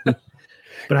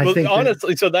 But I think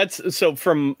honestly, so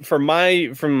from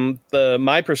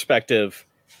my perspective,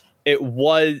 it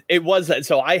was that.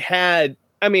 So I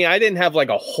didn't have like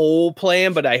a whole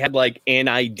plan, but I had like an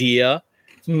idea.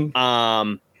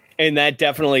 And that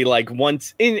definitely like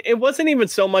once it wasn't even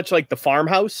so much like the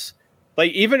farmhouse.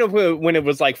 Like even when it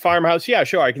was like farmhouse, yeah,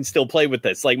 sure, I can still play with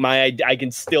this. Like I can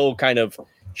still kind of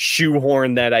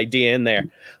shoehorn that idea in there.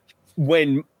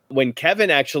 When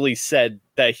Kevin actually said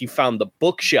that he found the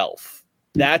bookshelf,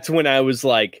 that's when I was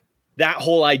like, that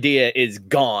whole idea is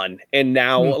gone, and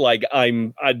now like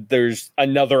there's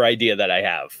another idea that I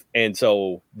have, and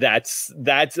so that's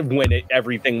when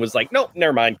everything was like, nope,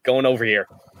 never mind, going over here.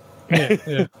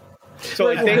 Yeah. So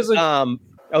I think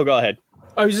go ahead.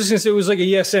 I was just gonna say it was like a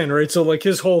yes and, right? So like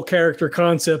his whole character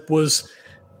concept was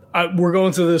we're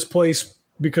going to this place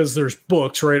because there's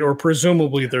books, right? Or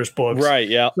presumably there's books. Right,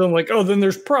 yeah. So I'm like, oh, then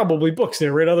there's probably books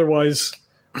there, right? Otherwise,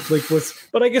 like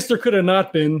but I guess there could have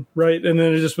not been, right? And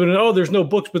then it just been, oh, there's no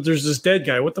books, but there's this dead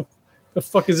guy. What the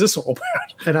fuck is this all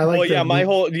about? And I like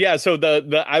so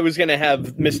the I was gonna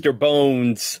have Mr.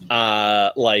 Bones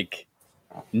like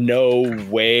know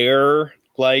where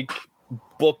like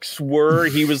books were.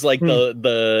 He was like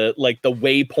the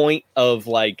waypoint of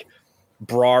like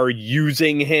Brar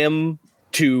using him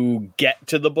to get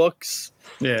to the books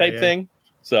type thing.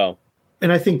 So,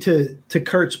 and I think to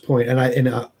Kurt's point, and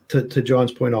to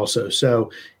John's point also.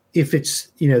 So if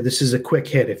it's, this is a quick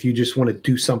hit, if you just want to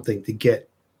do something to get,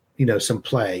 some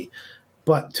play,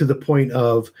 but to the point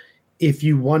of, if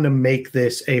you want to make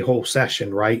this a whole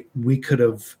session, right, we could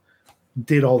have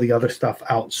did all the other stuff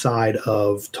outside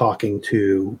of talking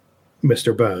to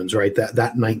Mr. Bones, right?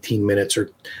 That 19 minutes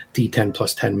or D10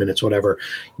 plus 10 minutes, whatever,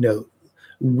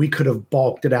 we could have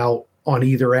bulked it out on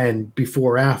either end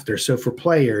before or after. So for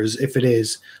players, if it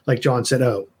is like John said,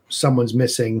 oh, someone's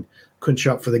missing, couldn't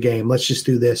show up for the game, let's just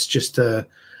do this just to,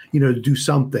 do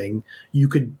something, you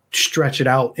could stretch it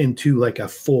out into like a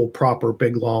full, proper,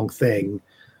 big, long thing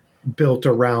built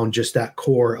around just that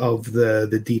core of the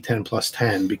D10 plus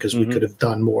 10, because we could have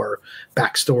done more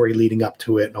backstory leading up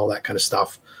to it and all that kind of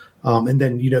stuff. And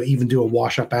then, even do a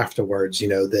wash up afterwards,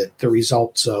 the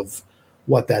results of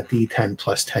what that D10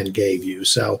 plus 10 gave you.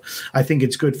 So I think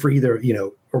it's good for either,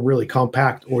 a really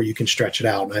compact, or you can stretch it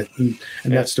out. And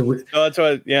that's the, that's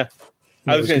what,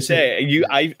 I was going to say,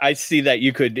 I see that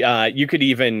you could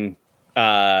even,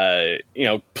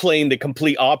 playing the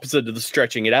complete opposite of the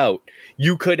stretching it out.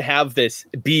 You could have this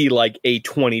be like a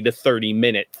 20 to 30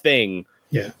 minute thing,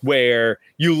 where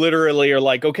you literally are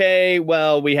like, okay,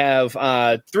 well, we have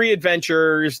 3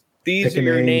 adventures. These are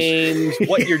your names.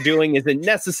 What you're doing isn't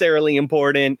necessarily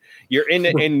important. You're in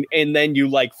it, and then you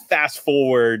like fast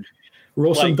forward.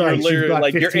 Roll some dice.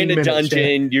 You're in a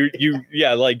dungeon.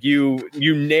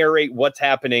 You narrate what's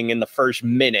happening in the first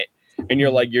minute, and you're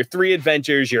like, your 3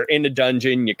 adventures. You're in a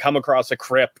dungeon. You come across a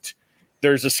crypt.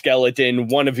 There's a skeleton.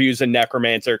 One of you's a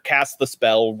necromancer. Cast the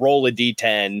spell. Roll a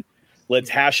d10.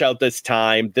 Let's hash out this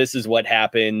time. This is what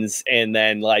happens. And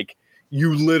then like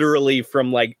you literally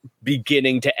from like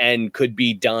beginning to end could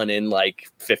be done in like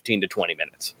 15 to 20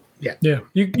 minutes. Yeah. Yeah.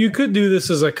 You could do this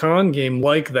as a con game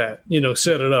like that,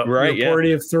 set it up. Right.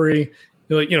 Party of 3,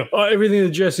 everything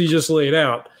that Jesse just laid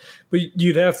out. But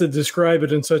you'd have to describe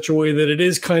it in such a way that it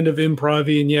is kind of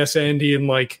improv-y and yes, Andy, and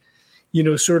like,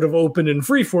 sort of open and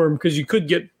free form, because you could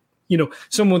get,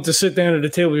 someone to sit down at a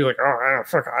table and be like, oh,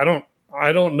 fuck, I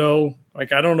don't know.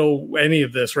 Like, I don't know any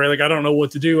of this, right? Like, I don't know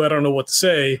what to do. I don't know what to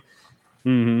say.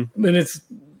 Mm-hmm. And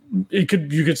you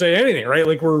could say anything, right?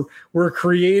 Like we're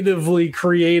creatively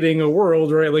creating a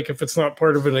world, right? Like if it's not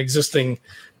part of an existing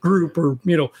group, or,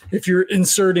 if you're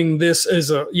inserting this as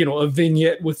a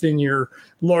vignette within your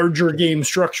larger game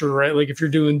structure, right? Like if you're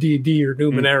doing D&D or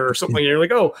Numenera or something, you're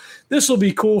like, oh, this will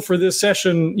be cool for this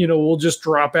session. We'll just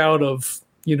drop out of,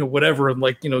 whatever. And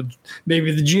like,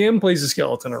 maybe the GM plays a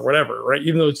skeleton or whatever, right?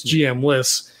 Even though it's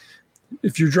GM-less,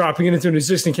 if you're dropping it into an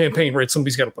existing campaign, right?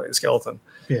 Somebody's got to play a skeleton.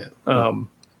 Yeah.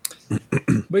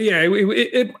 But yeah,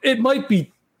 it might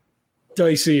be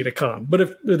dicey at a con. But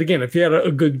if you had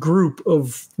a good group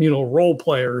of role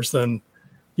players, then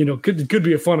could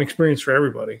be a fun experience for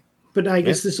everybody. But I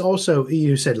guess this also,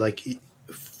 you said, like,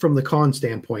 from the con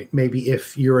standpoint, maybe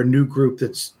if you're a new group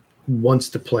that's wants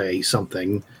to play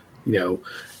something,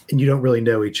 and you don't really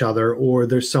know each other, or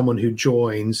there's someone who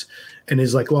joins and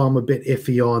is like, well, I'm a bit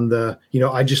iffy on the,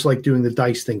 I just like doing the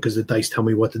dice thing because the dice tell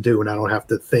me what to do and I don't have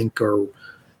to think or,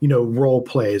 role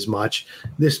play as much.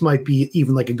 This might be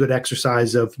even like a good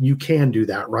exercise of you can do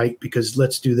that, right? Because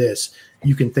let's do this.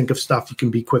 You can think of stuff. You can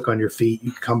be quick on your feet.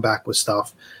 You can come back with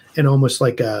stuff, and almost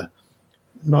like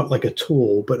not like a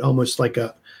tool, but almost like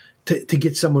to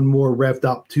get someone more revved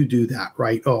up to do that,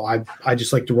 right? Oh, I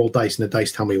just like to roll dice and the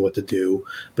dice tell me what to do.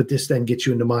 But this then gets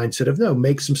you in the mindset of, no,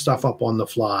 make some stuff up on the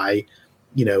fly,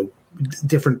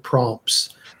 different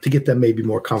prompts to get them maybe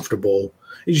more comfortable.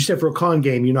 As you said, for a con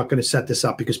game, you're not going to set this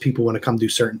up because people want to come do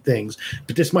certain things.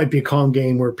 But this might be a con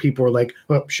game where people are like,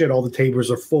 oh, shit, all the tables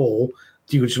are full.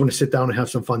 Do you just want to sit down and have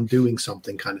some fun doing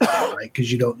something kind of thing, right?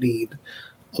 Because you don't need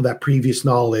all that previous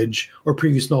knowledge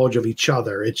of each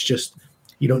other. It's just,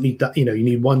 you don't need that, you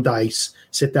need one dice,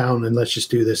 sit down and let's just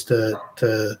do this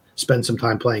to spend some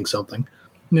time playing something.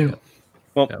 Yeah.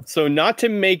 Well, so not to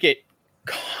make it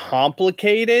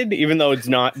complicated, even though it's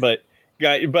not, but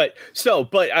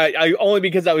I only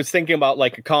because I was thinking about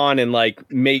like a con and like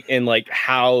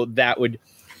how that would,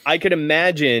 I could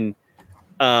imagine,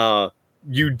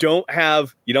 you don't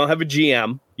have a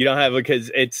GM,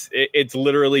 because it's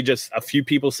literally just a few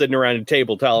people sitting around a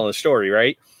table telling a story,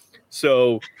 right?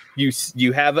 So you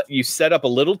set up a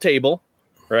little table,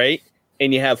 right?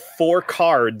 And you have 4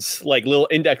 cards, like little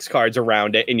index cards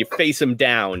around it, and you face them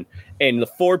down. And the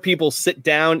 4 people sit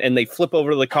down and they flip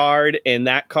over the card, and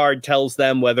that card tells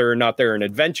them whether or not they're an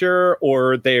adventurer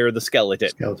or they're the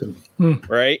skeleton.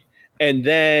 Right? And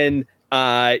then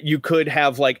you could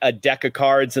have like a deck of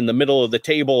cards in the middle of the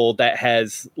table that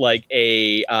has like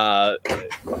a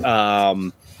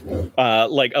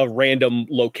random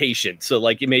location. So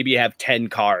like maybe you have 10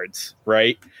 cards,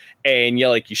 right? And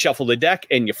you shuffle the deck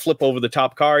and you flip over the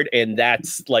top card, and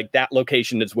that's like that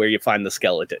location is where you find the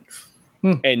skeleton.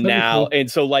 And now,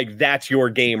 and so like that's your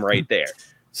game right there.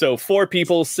 So 4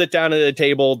 people sit down at a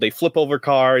table, they flip over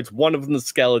cards, one of them the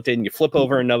skeleton, you flip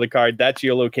over another card, that's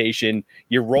your location,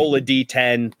 you roll a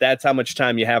D10, that's how much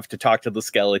time you have to talk to the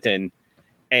skeleton,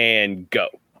 and go.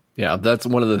 Yeah, that's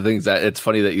one of the things that it's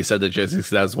funny that you said that, Jesse, because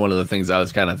that's one of the things I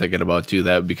was kind of thinking about too.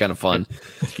 That would be kind of fun.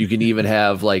 You can even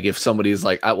have like, if somebody's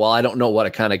like, I don't know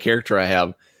what kind of character I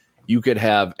have, you could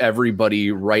have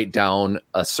everybody write down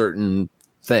a certain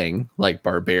thing like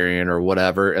barbarian or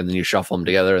whatever, and then you shuffle them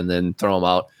together and then throw them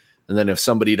out. And then if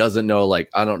somebody doesn't know,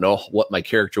 like, I don't know what my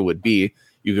character would be,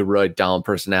 you could write down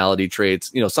personality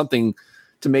traits, something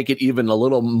to make it even a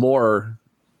little more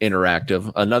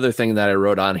interactive. Another thing that I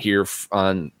wrote on here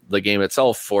on the game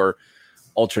itself for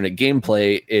alternate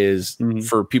gameplay is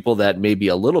for people that may be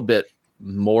a little bit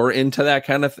more into that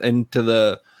kind of, into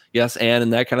the yes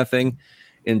and that kind of thing,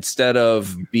 instead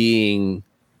of being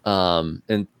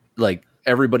and like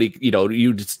everybody,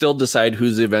 you still decide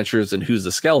who's the adventurers and who's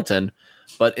the skeleton,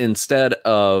 but instead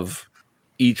of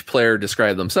each player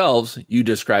describe themselves, you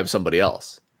describe somebody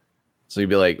else. So you'd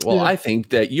be like, well, I think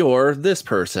that you're this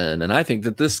person, and I think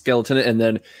that this skeleton, and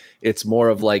then it's more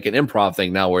of like an improv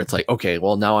thing now where it's like, okay,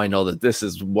 well, now I know that this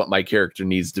is what my character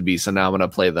needs to be, so now I'm going to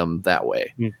play them that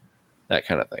way, that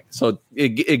kind of thing. So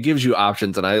it gives you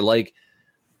options, and I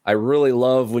really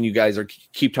love when you guys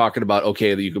keep talking about,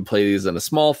 okay, that you can play these in a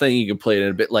small thing, you can play it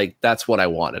in a bit, like that's what I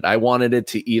wanted. I wanted it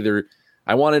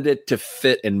to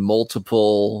fit in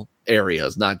multiple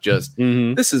areas, not just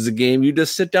this is a game you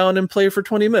just sit down and play for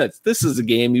 20 minutes. This is a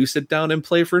game you sit down and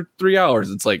play for 3 hours.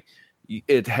 It's like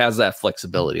it has that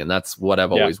flexibility, and that's what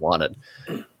I've always wanted,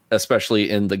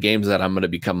 especially in the games that I'm going to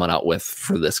be coming out with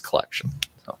for this collection.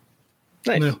 So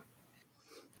nice.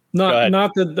 No.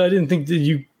 Not that I didn't think that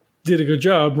you did a good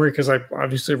job, because I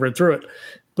obviously read through it,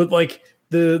 but like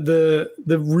the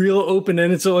real open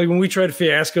ended. So like when we tried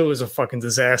Fiasco, it was a fucking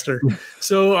disaster.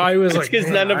 So I was like, because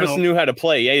none of us knew how to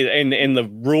play, and the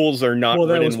rules are not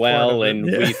written well, and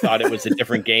we thought it was a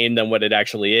different game than what it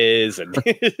actually is. And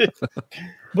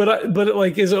but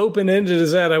like as open ended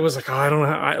as that, I was like, oh, I don't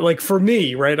know. Like for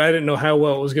me, right? I didn't know how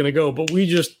well it was going to go, but we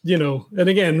just, and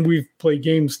again, we've played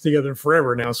games together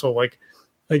forever now, so like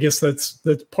I guess that's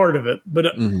part of it.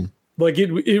 But like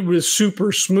it was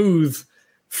super smooth.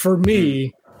 For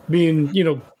me, being,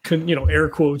 air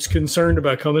quotes, concerned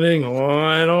about coming in,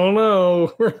 I don't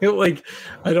know, right? Like,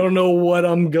 I don't know what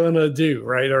I'm gonna do,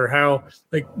 right? Or how,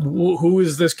 like, who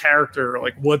is this character?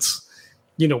 Like, what's,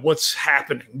 what's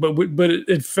happening, but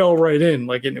it fell right in,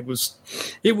 like, and it was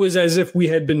as if we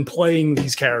had been playing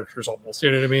these characters almost.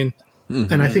 You know what I mean?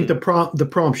 Mm-hmm. And I think the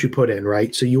prompts you put in,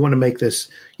 right? So you want to make this,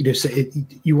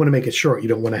 you want to make it short. You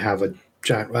don't want to have a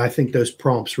giant. I think those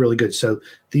prompts really good. So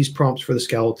these prompts for the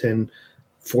skeleton,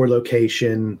 for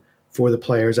location, for the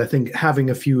players, I think having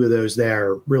a few of those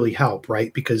there really help,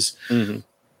 right? Because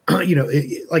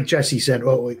like Jesse said,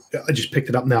 oh, I just picked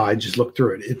it up now. I just looked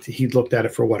through it. He looked at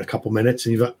it for a couple minutes,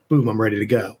 and he's like, boom, I'm ready to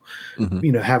go.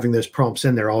 Mm-hmm. Having those prompts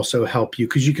in there also help you,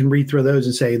 because you can read through those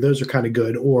and say those are kind of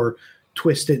good, or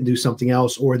twist it and do something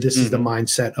else, or this is the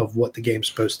mindset of what the game's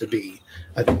supposed to be.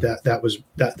 I think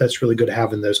that's really good,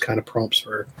 having those kind of prompts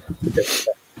for the different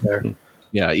stuff there.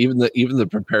 Yeah, even the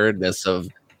preparedness of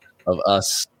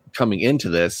us coming into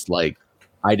this, like,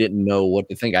 I didn't know what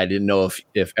to think. I didn't know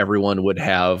if everyone would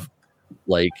have,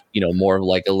 like, more of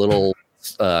like a little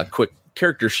quick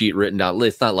character sheet written down.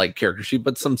 It's not like character sheet,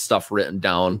 but some stuff written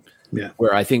down. Yeah.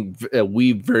 Where I think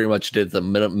we very much did the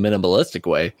minimalistic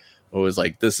way. It was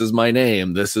like, this is my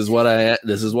name. This is what I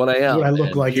am. What I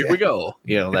look like. Here we go.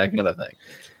 That kind of thing.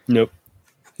 Nope.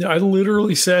 Yeah, I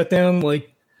literally sat down,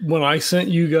 like, when I sent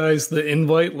you guys the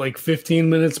invite, like 15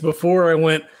 minutes before, I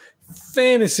went,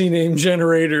 fantasy name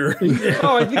generator.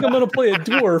 Oh, I think I'm going to play a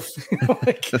dwarf.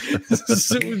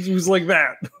 It was like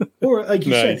that. Or like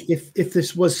you said, if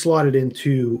this was slotted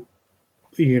into,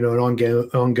 an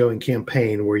ongoing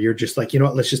campaign where you're just like,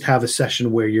 let's just have a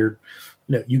session where you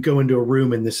go into a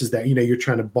room and this is that, you're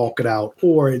trying to bulk it out.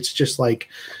 Or it's just like,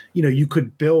 you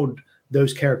could build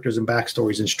those characters and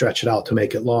backstories and stretch it out to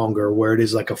make it longer, where it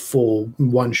is like a full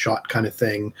one-shot kind of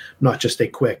thing, not just a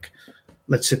quick,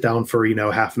 let's sit down for,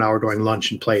 half an hour during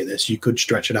lunch and play this. You could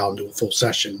stretch it out into a full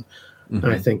session. Mm-hmm.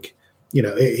 And I think,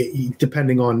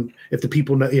 depending on if the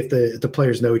people know, if the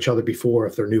players know each other before,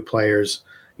 if they're new players,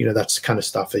 that's the kind of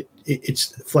stuff.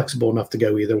 It's flexible enough to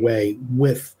go either way,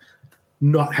 with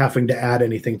not having to add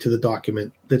anything to the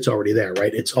document that's already there,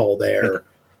 right? It's all there.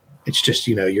 It's just,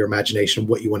 your imagination,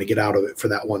 what you want to get out of it for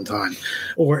that one time.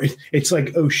 Or it's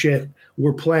like, oh shit, we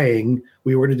were going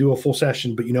to do a full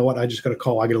session, but you know what? I just got a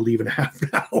call. I got to leave in a half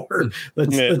an hour.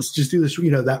 Let's just do this,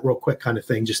 that real quick kind of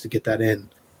thing, just to get that in.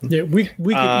 Yeah. We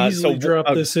could easily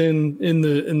drop this in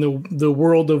the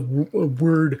world of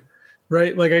Word,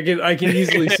 right? Like I can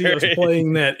easily see us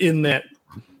playing that in that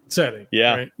setting.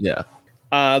 Yeah. Right? Yeah.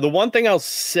 The one thing I'll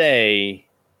say,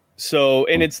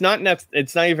 and it's not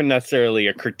even necessarily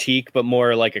a critique, but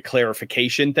more like a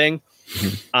clarification thing.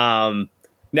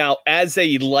 Now, as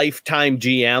a lifetime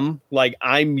GM, like,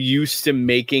 I'm used to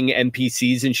making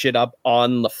NPCs and shit up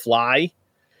on the fly.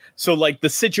 So, like, the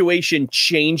situation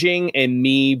changing and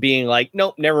me being like,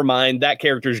 nope, never mind, that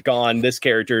character's gone, this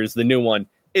character is the new one,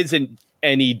 isn't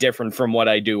any different from what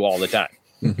I do all the time.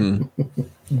 Mm-hmm.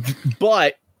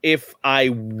 But if I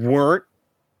weren't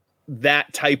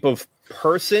that type of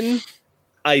person,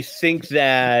 I think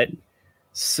that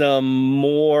some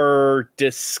more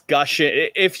discussion,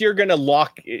 if you're going to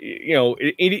lock,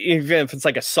 even if it's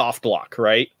like a soft lock,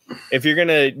 right? If you're going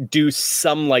to do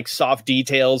some like soft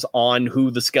details on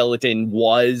who the skeleton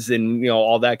was and,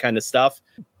 all that kind of stuff,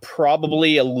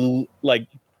 probably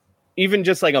even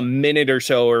just like a minute or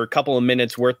so, or a couple of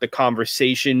minutes worth of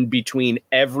conversation between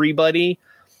everybody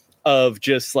of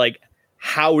just like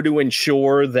how to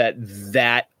ensure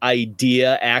that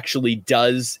idea actually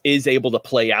is able to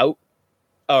play out,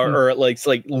 or like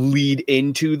lead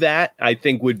into that, I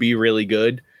think would be really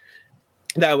good.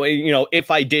 That way, if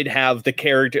I did have the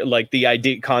character, like the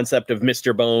idea concept of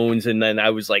Mr. Bones, and then I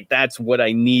was like, that's what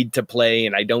I need to play,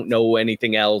 and I don't know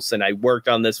anything else, and I worked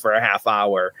on this for a half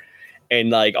hour,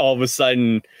 and like all of a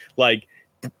sudden, like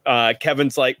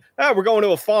Kevin's like, we're going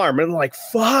to a farm, and I'm like,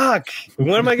 fuck,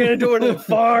 what am I gonna do at a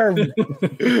farm?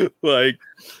 Like,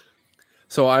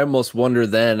 so I almost wonder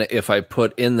then if I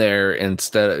put in there,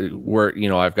 instead of where,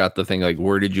 I've got the thing like,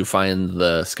 where did you find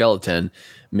the skeleton?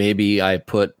 Maybe I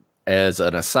put as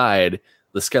an aside,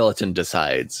 the skeleton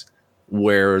decides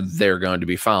where they're going to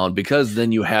be found, because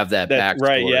then you have that backstory,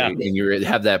 right, yeah. And you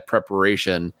have that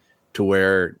preparation to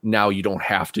where now you don't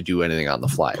have to do anything on the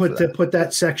fly. Put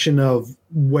that section of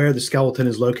where the skeleton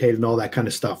is located and all that kind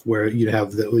of stuff, where you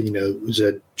have it was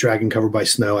a dragon covered by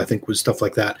snow, I think, was stuff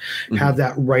like that. Mm-hmm. Have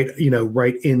that right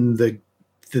in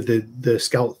the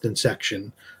skeleton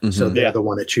section. Mm-hmm. So they're the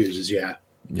one that chooses. Yeah.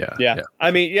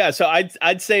 I mean, yeah. So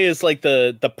I'd say is like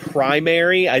the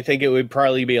primary. I think it would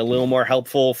probably be a little more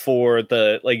helpful for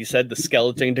like you said, the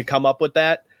skeleton to come up with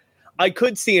that. I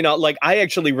could see I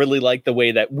actually really like the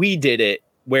way that we did it,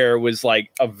 where it was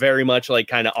like a very much like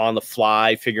kind of on the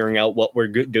fly, figuring out what we're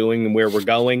doing and where we're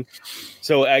going.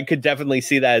 So I could definitely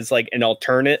see that as like an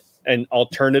alternate an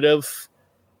alternative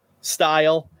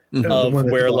style The of one at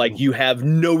the where bottom. like you have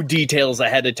no details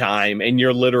ahead of time and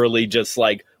you're literally just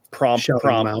like prompt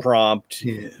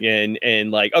Yeah.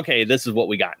 and like, okay, this is what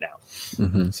we got now.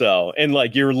 Mhm. So, and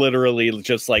like you're literally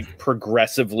just like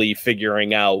progressively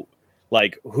figuring out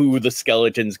like who the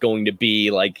skeleton's going to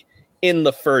be like in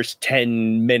the first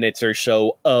 10 minutes or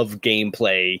so of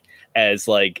gameplay, as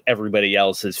like everybody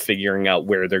else is figuring out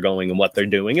where they're going and what they're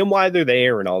doing and why they're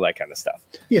there and all that kind of stuff.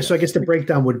 Yeah, so I guess the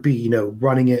breakdown would be,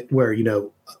 running it where,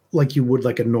 like you would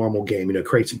like a normal game,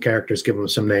 create some characters, give them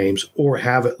some names, or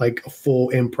have it like a full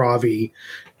improv-y.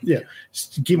 Yeah,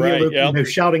 give me Right, yeah.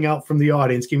 shouting out from the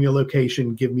audience, give me a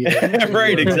location, give me a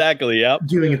Right, exactly. Yep.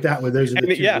 doing it that way. Those are the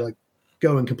And, two, yeah. like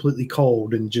going completely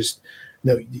cold and just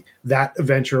that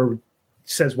adventure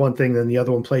says one thing, then the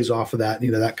other one plays off of that,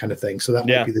 that kind of thing. So that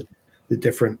might Yeah. be the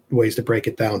different ways to break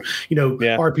it down.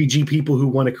 RPG people who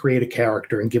want to create a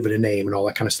character and give it a name and all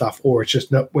that kind of stuff, or it's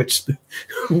just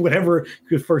whatever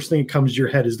the first thing that comes to your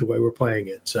head is the way we're playing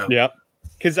it. So Yep.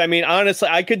 Because I mean, honestly,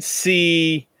 I could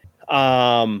see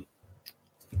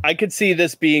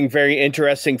this being very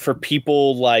interesting for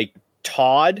people like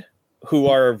Todd, who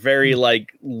are very like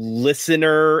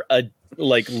listening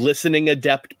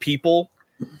adept people.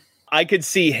 I could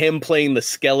see him playing the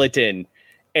skeleton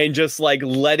and just like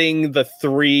letting the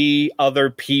three other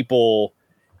people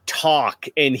talk,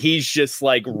 and he's just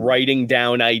like writing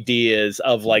down ideas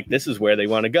of like, this is where they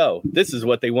want to go, this is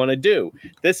what they want to do,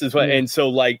 this is what, and so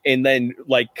like, and then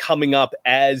like coming up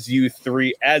as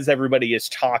everybody is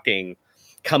talking,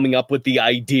 coming up with the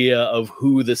idea of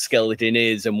who the skeleton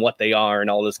is and what they are and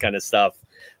all this kind of stuff.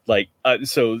 Like,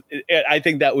 so I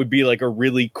think that would be like a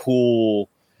really cool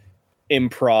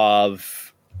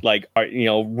improv, like,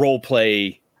 role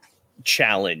play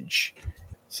challenge.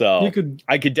 So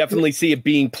I could definitely see it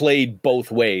being played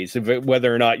both ways,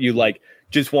 whether or not you like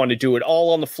just want to do it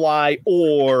all on the fly,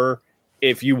 or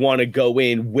if you want to go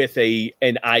in with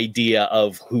an idea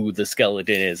of who the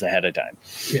skeleton is ahead of time.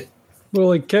 Yeah. Well,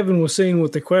 like Kevin was saying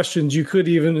with the questions, you could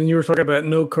even, and you were talking about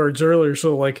note cards earlier.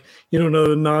 So like,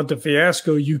 another nod to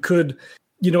Fiasco, you could,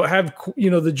 have,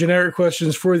 the generic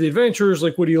questions for the adventurers,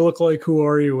 like, what do you look like? Who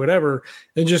are you? Whatever.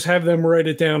 And just have them write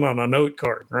it down on a note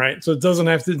card. Right. So it doesn't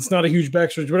have to, it's not a huge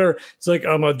backstory, whatever. It's like,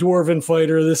 I'm a dwarven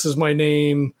fighter. This is my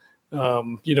name.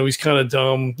 He's kind of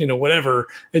dumb, whatever.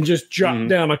 And just jot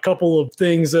down a couple of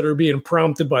things that are being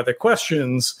prompted by the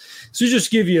questions. So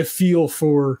just give you a feel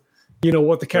for,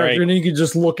 what the character, Right. and you can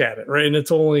just look at it, right? And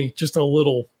it's only just a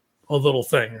little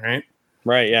thing, right?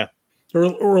 Right. Yeah.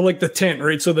 Or like the tent,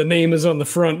 right? So the name is on the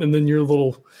front, and then your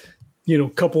little,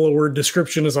 couple of word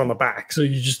description is on the back. So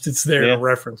it's there to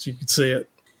reference. You can see it.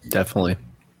 Definitely.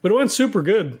 But it went super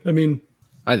good. I mean,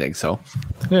 I think so.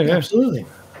 yeah. absolutely.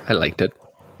 I liked it.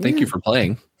 Thank you for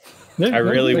playing. Yeah, I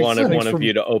really thanks. wanted Thanks one of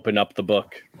you to open up the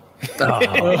book.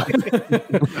 I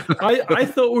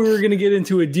thought we were going to get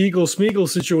into a Deagle Smeagol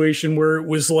situation where it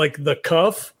was like the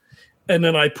cuff, and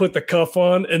then I put the cuff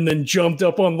on and then jumped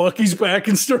up on Lucky's back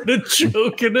and started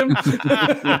choking him.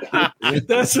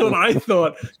 That's what I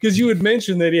thought, because you had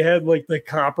mentioned that he had like the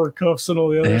copper cuffs and all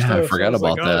the other stuff. I forgot was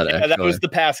about like, that. oh, Yeah, that was the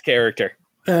past character.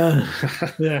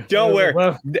 yeah. Don't worry.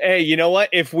 Well, Hey, you know what?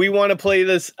 If we want to play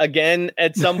this again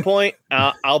at some point,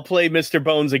 I'll play Mr.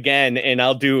 Bones again, and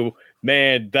I'll do.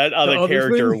 Man, that other other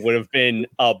character thing? would have been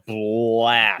a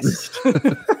blast.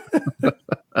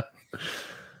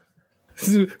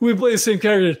 we play the same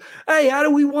characters. Hey, how do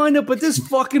we wind up at this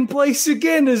fucking place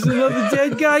again? There's another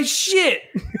dead guy. Shit.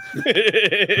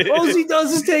 All he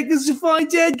does is take us to find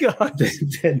dead guys.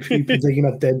 Dead people digging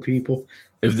up dead people.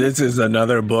 If this is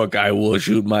another book, I will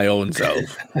shoot my own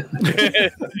self.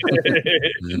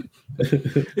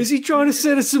 Is he trying to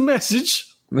send us a message?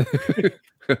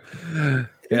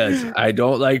 Yes, I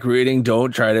don't like reading.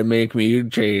 Don't try to make me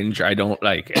change. I don't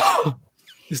like it.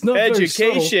 It's not very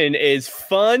subtle. Education is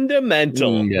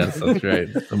fundamental. Yes, that's right.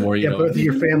 The more you Yeah, know. both of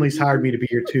your families hired me to be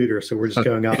your tutor, so we're just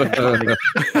going out and finding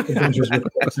adventures with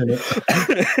books in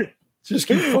it. Just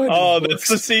keep finding Oh, books.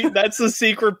 that's the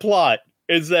secret plot.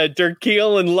 Is that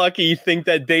Durkeel and Lucky think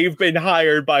that they've been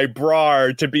hired by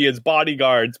Brar to be his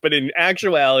bodyguards, but in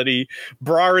actuality,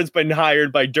 Brar has been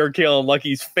hired by Durkeel and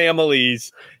Lucky's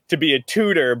families to be a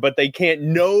tutor, but they can't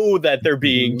know that they're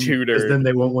being Because tutored then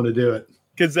they won't want to do it.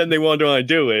 because then they won't want to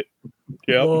do it.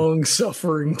 Yep. Long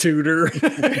suffering tutor.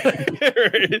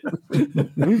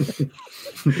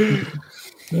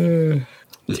 Too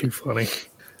funny.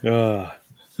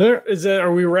 Is that?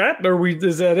 Are we wrapped?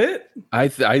 Is that it? I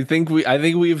think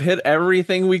we've hit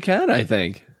everything we can. I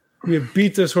think We have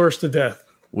beat this horse to death.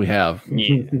 we have,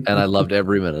 Yeah. and I loved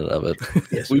every minute of it.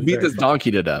 Yes, We beat very this fun.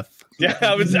 donkey to death.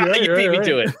 Yeah, you beat me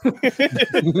to it.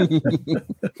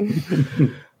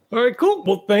 All right, cool.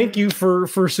 Well, thank you for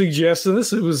suggesting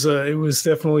this. It was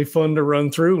definitely fun to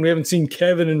run through. We haven't seen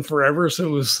Kevin in forever, so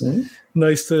it was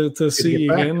nice to see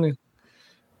you again.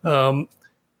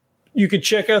 You could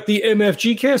check out the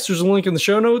MFG cast. There's a link in the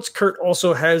show notes. Kurt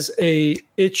also has a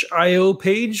itch.io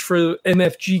page for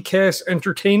MFG Cast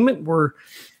Entertainment, where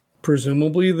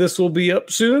presumably this will be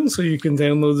up soon, so you can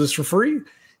download this for free. You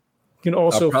can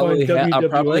also find WWA. I'll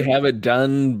probably have it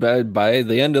done by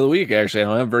the end of the week, actually. I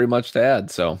don't have very much to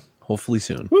add, so hopefully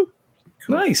soon. Woo.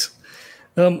 Nice.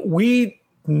 We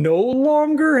no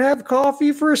longer have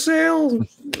coffee for sale,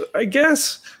 I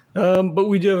guess. But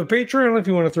we do have a Patreon if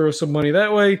you want to throw some money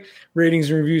that way. Ratings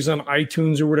and reviews on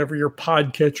iTunes or whatever your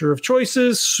podcatcher of choice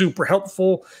is. Super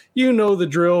helpful. You know the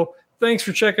drill. Thanks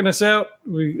for checking us out.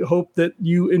 We hope that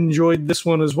you enjoyed this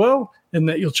one as well and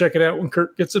that you'll check it out when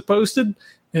Kurt gets it posted.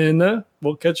 And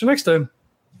we'll catch you next time.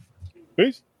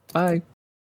 Peace. Bye.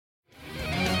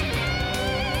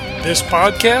 This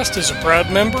podcast is a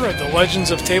proud member of the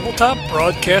Legends of Tabletop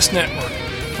Broadcast Network.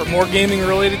 For more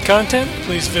gaming-related content,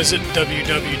 please visit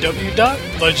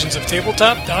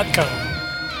www.legendsoftabletop.com.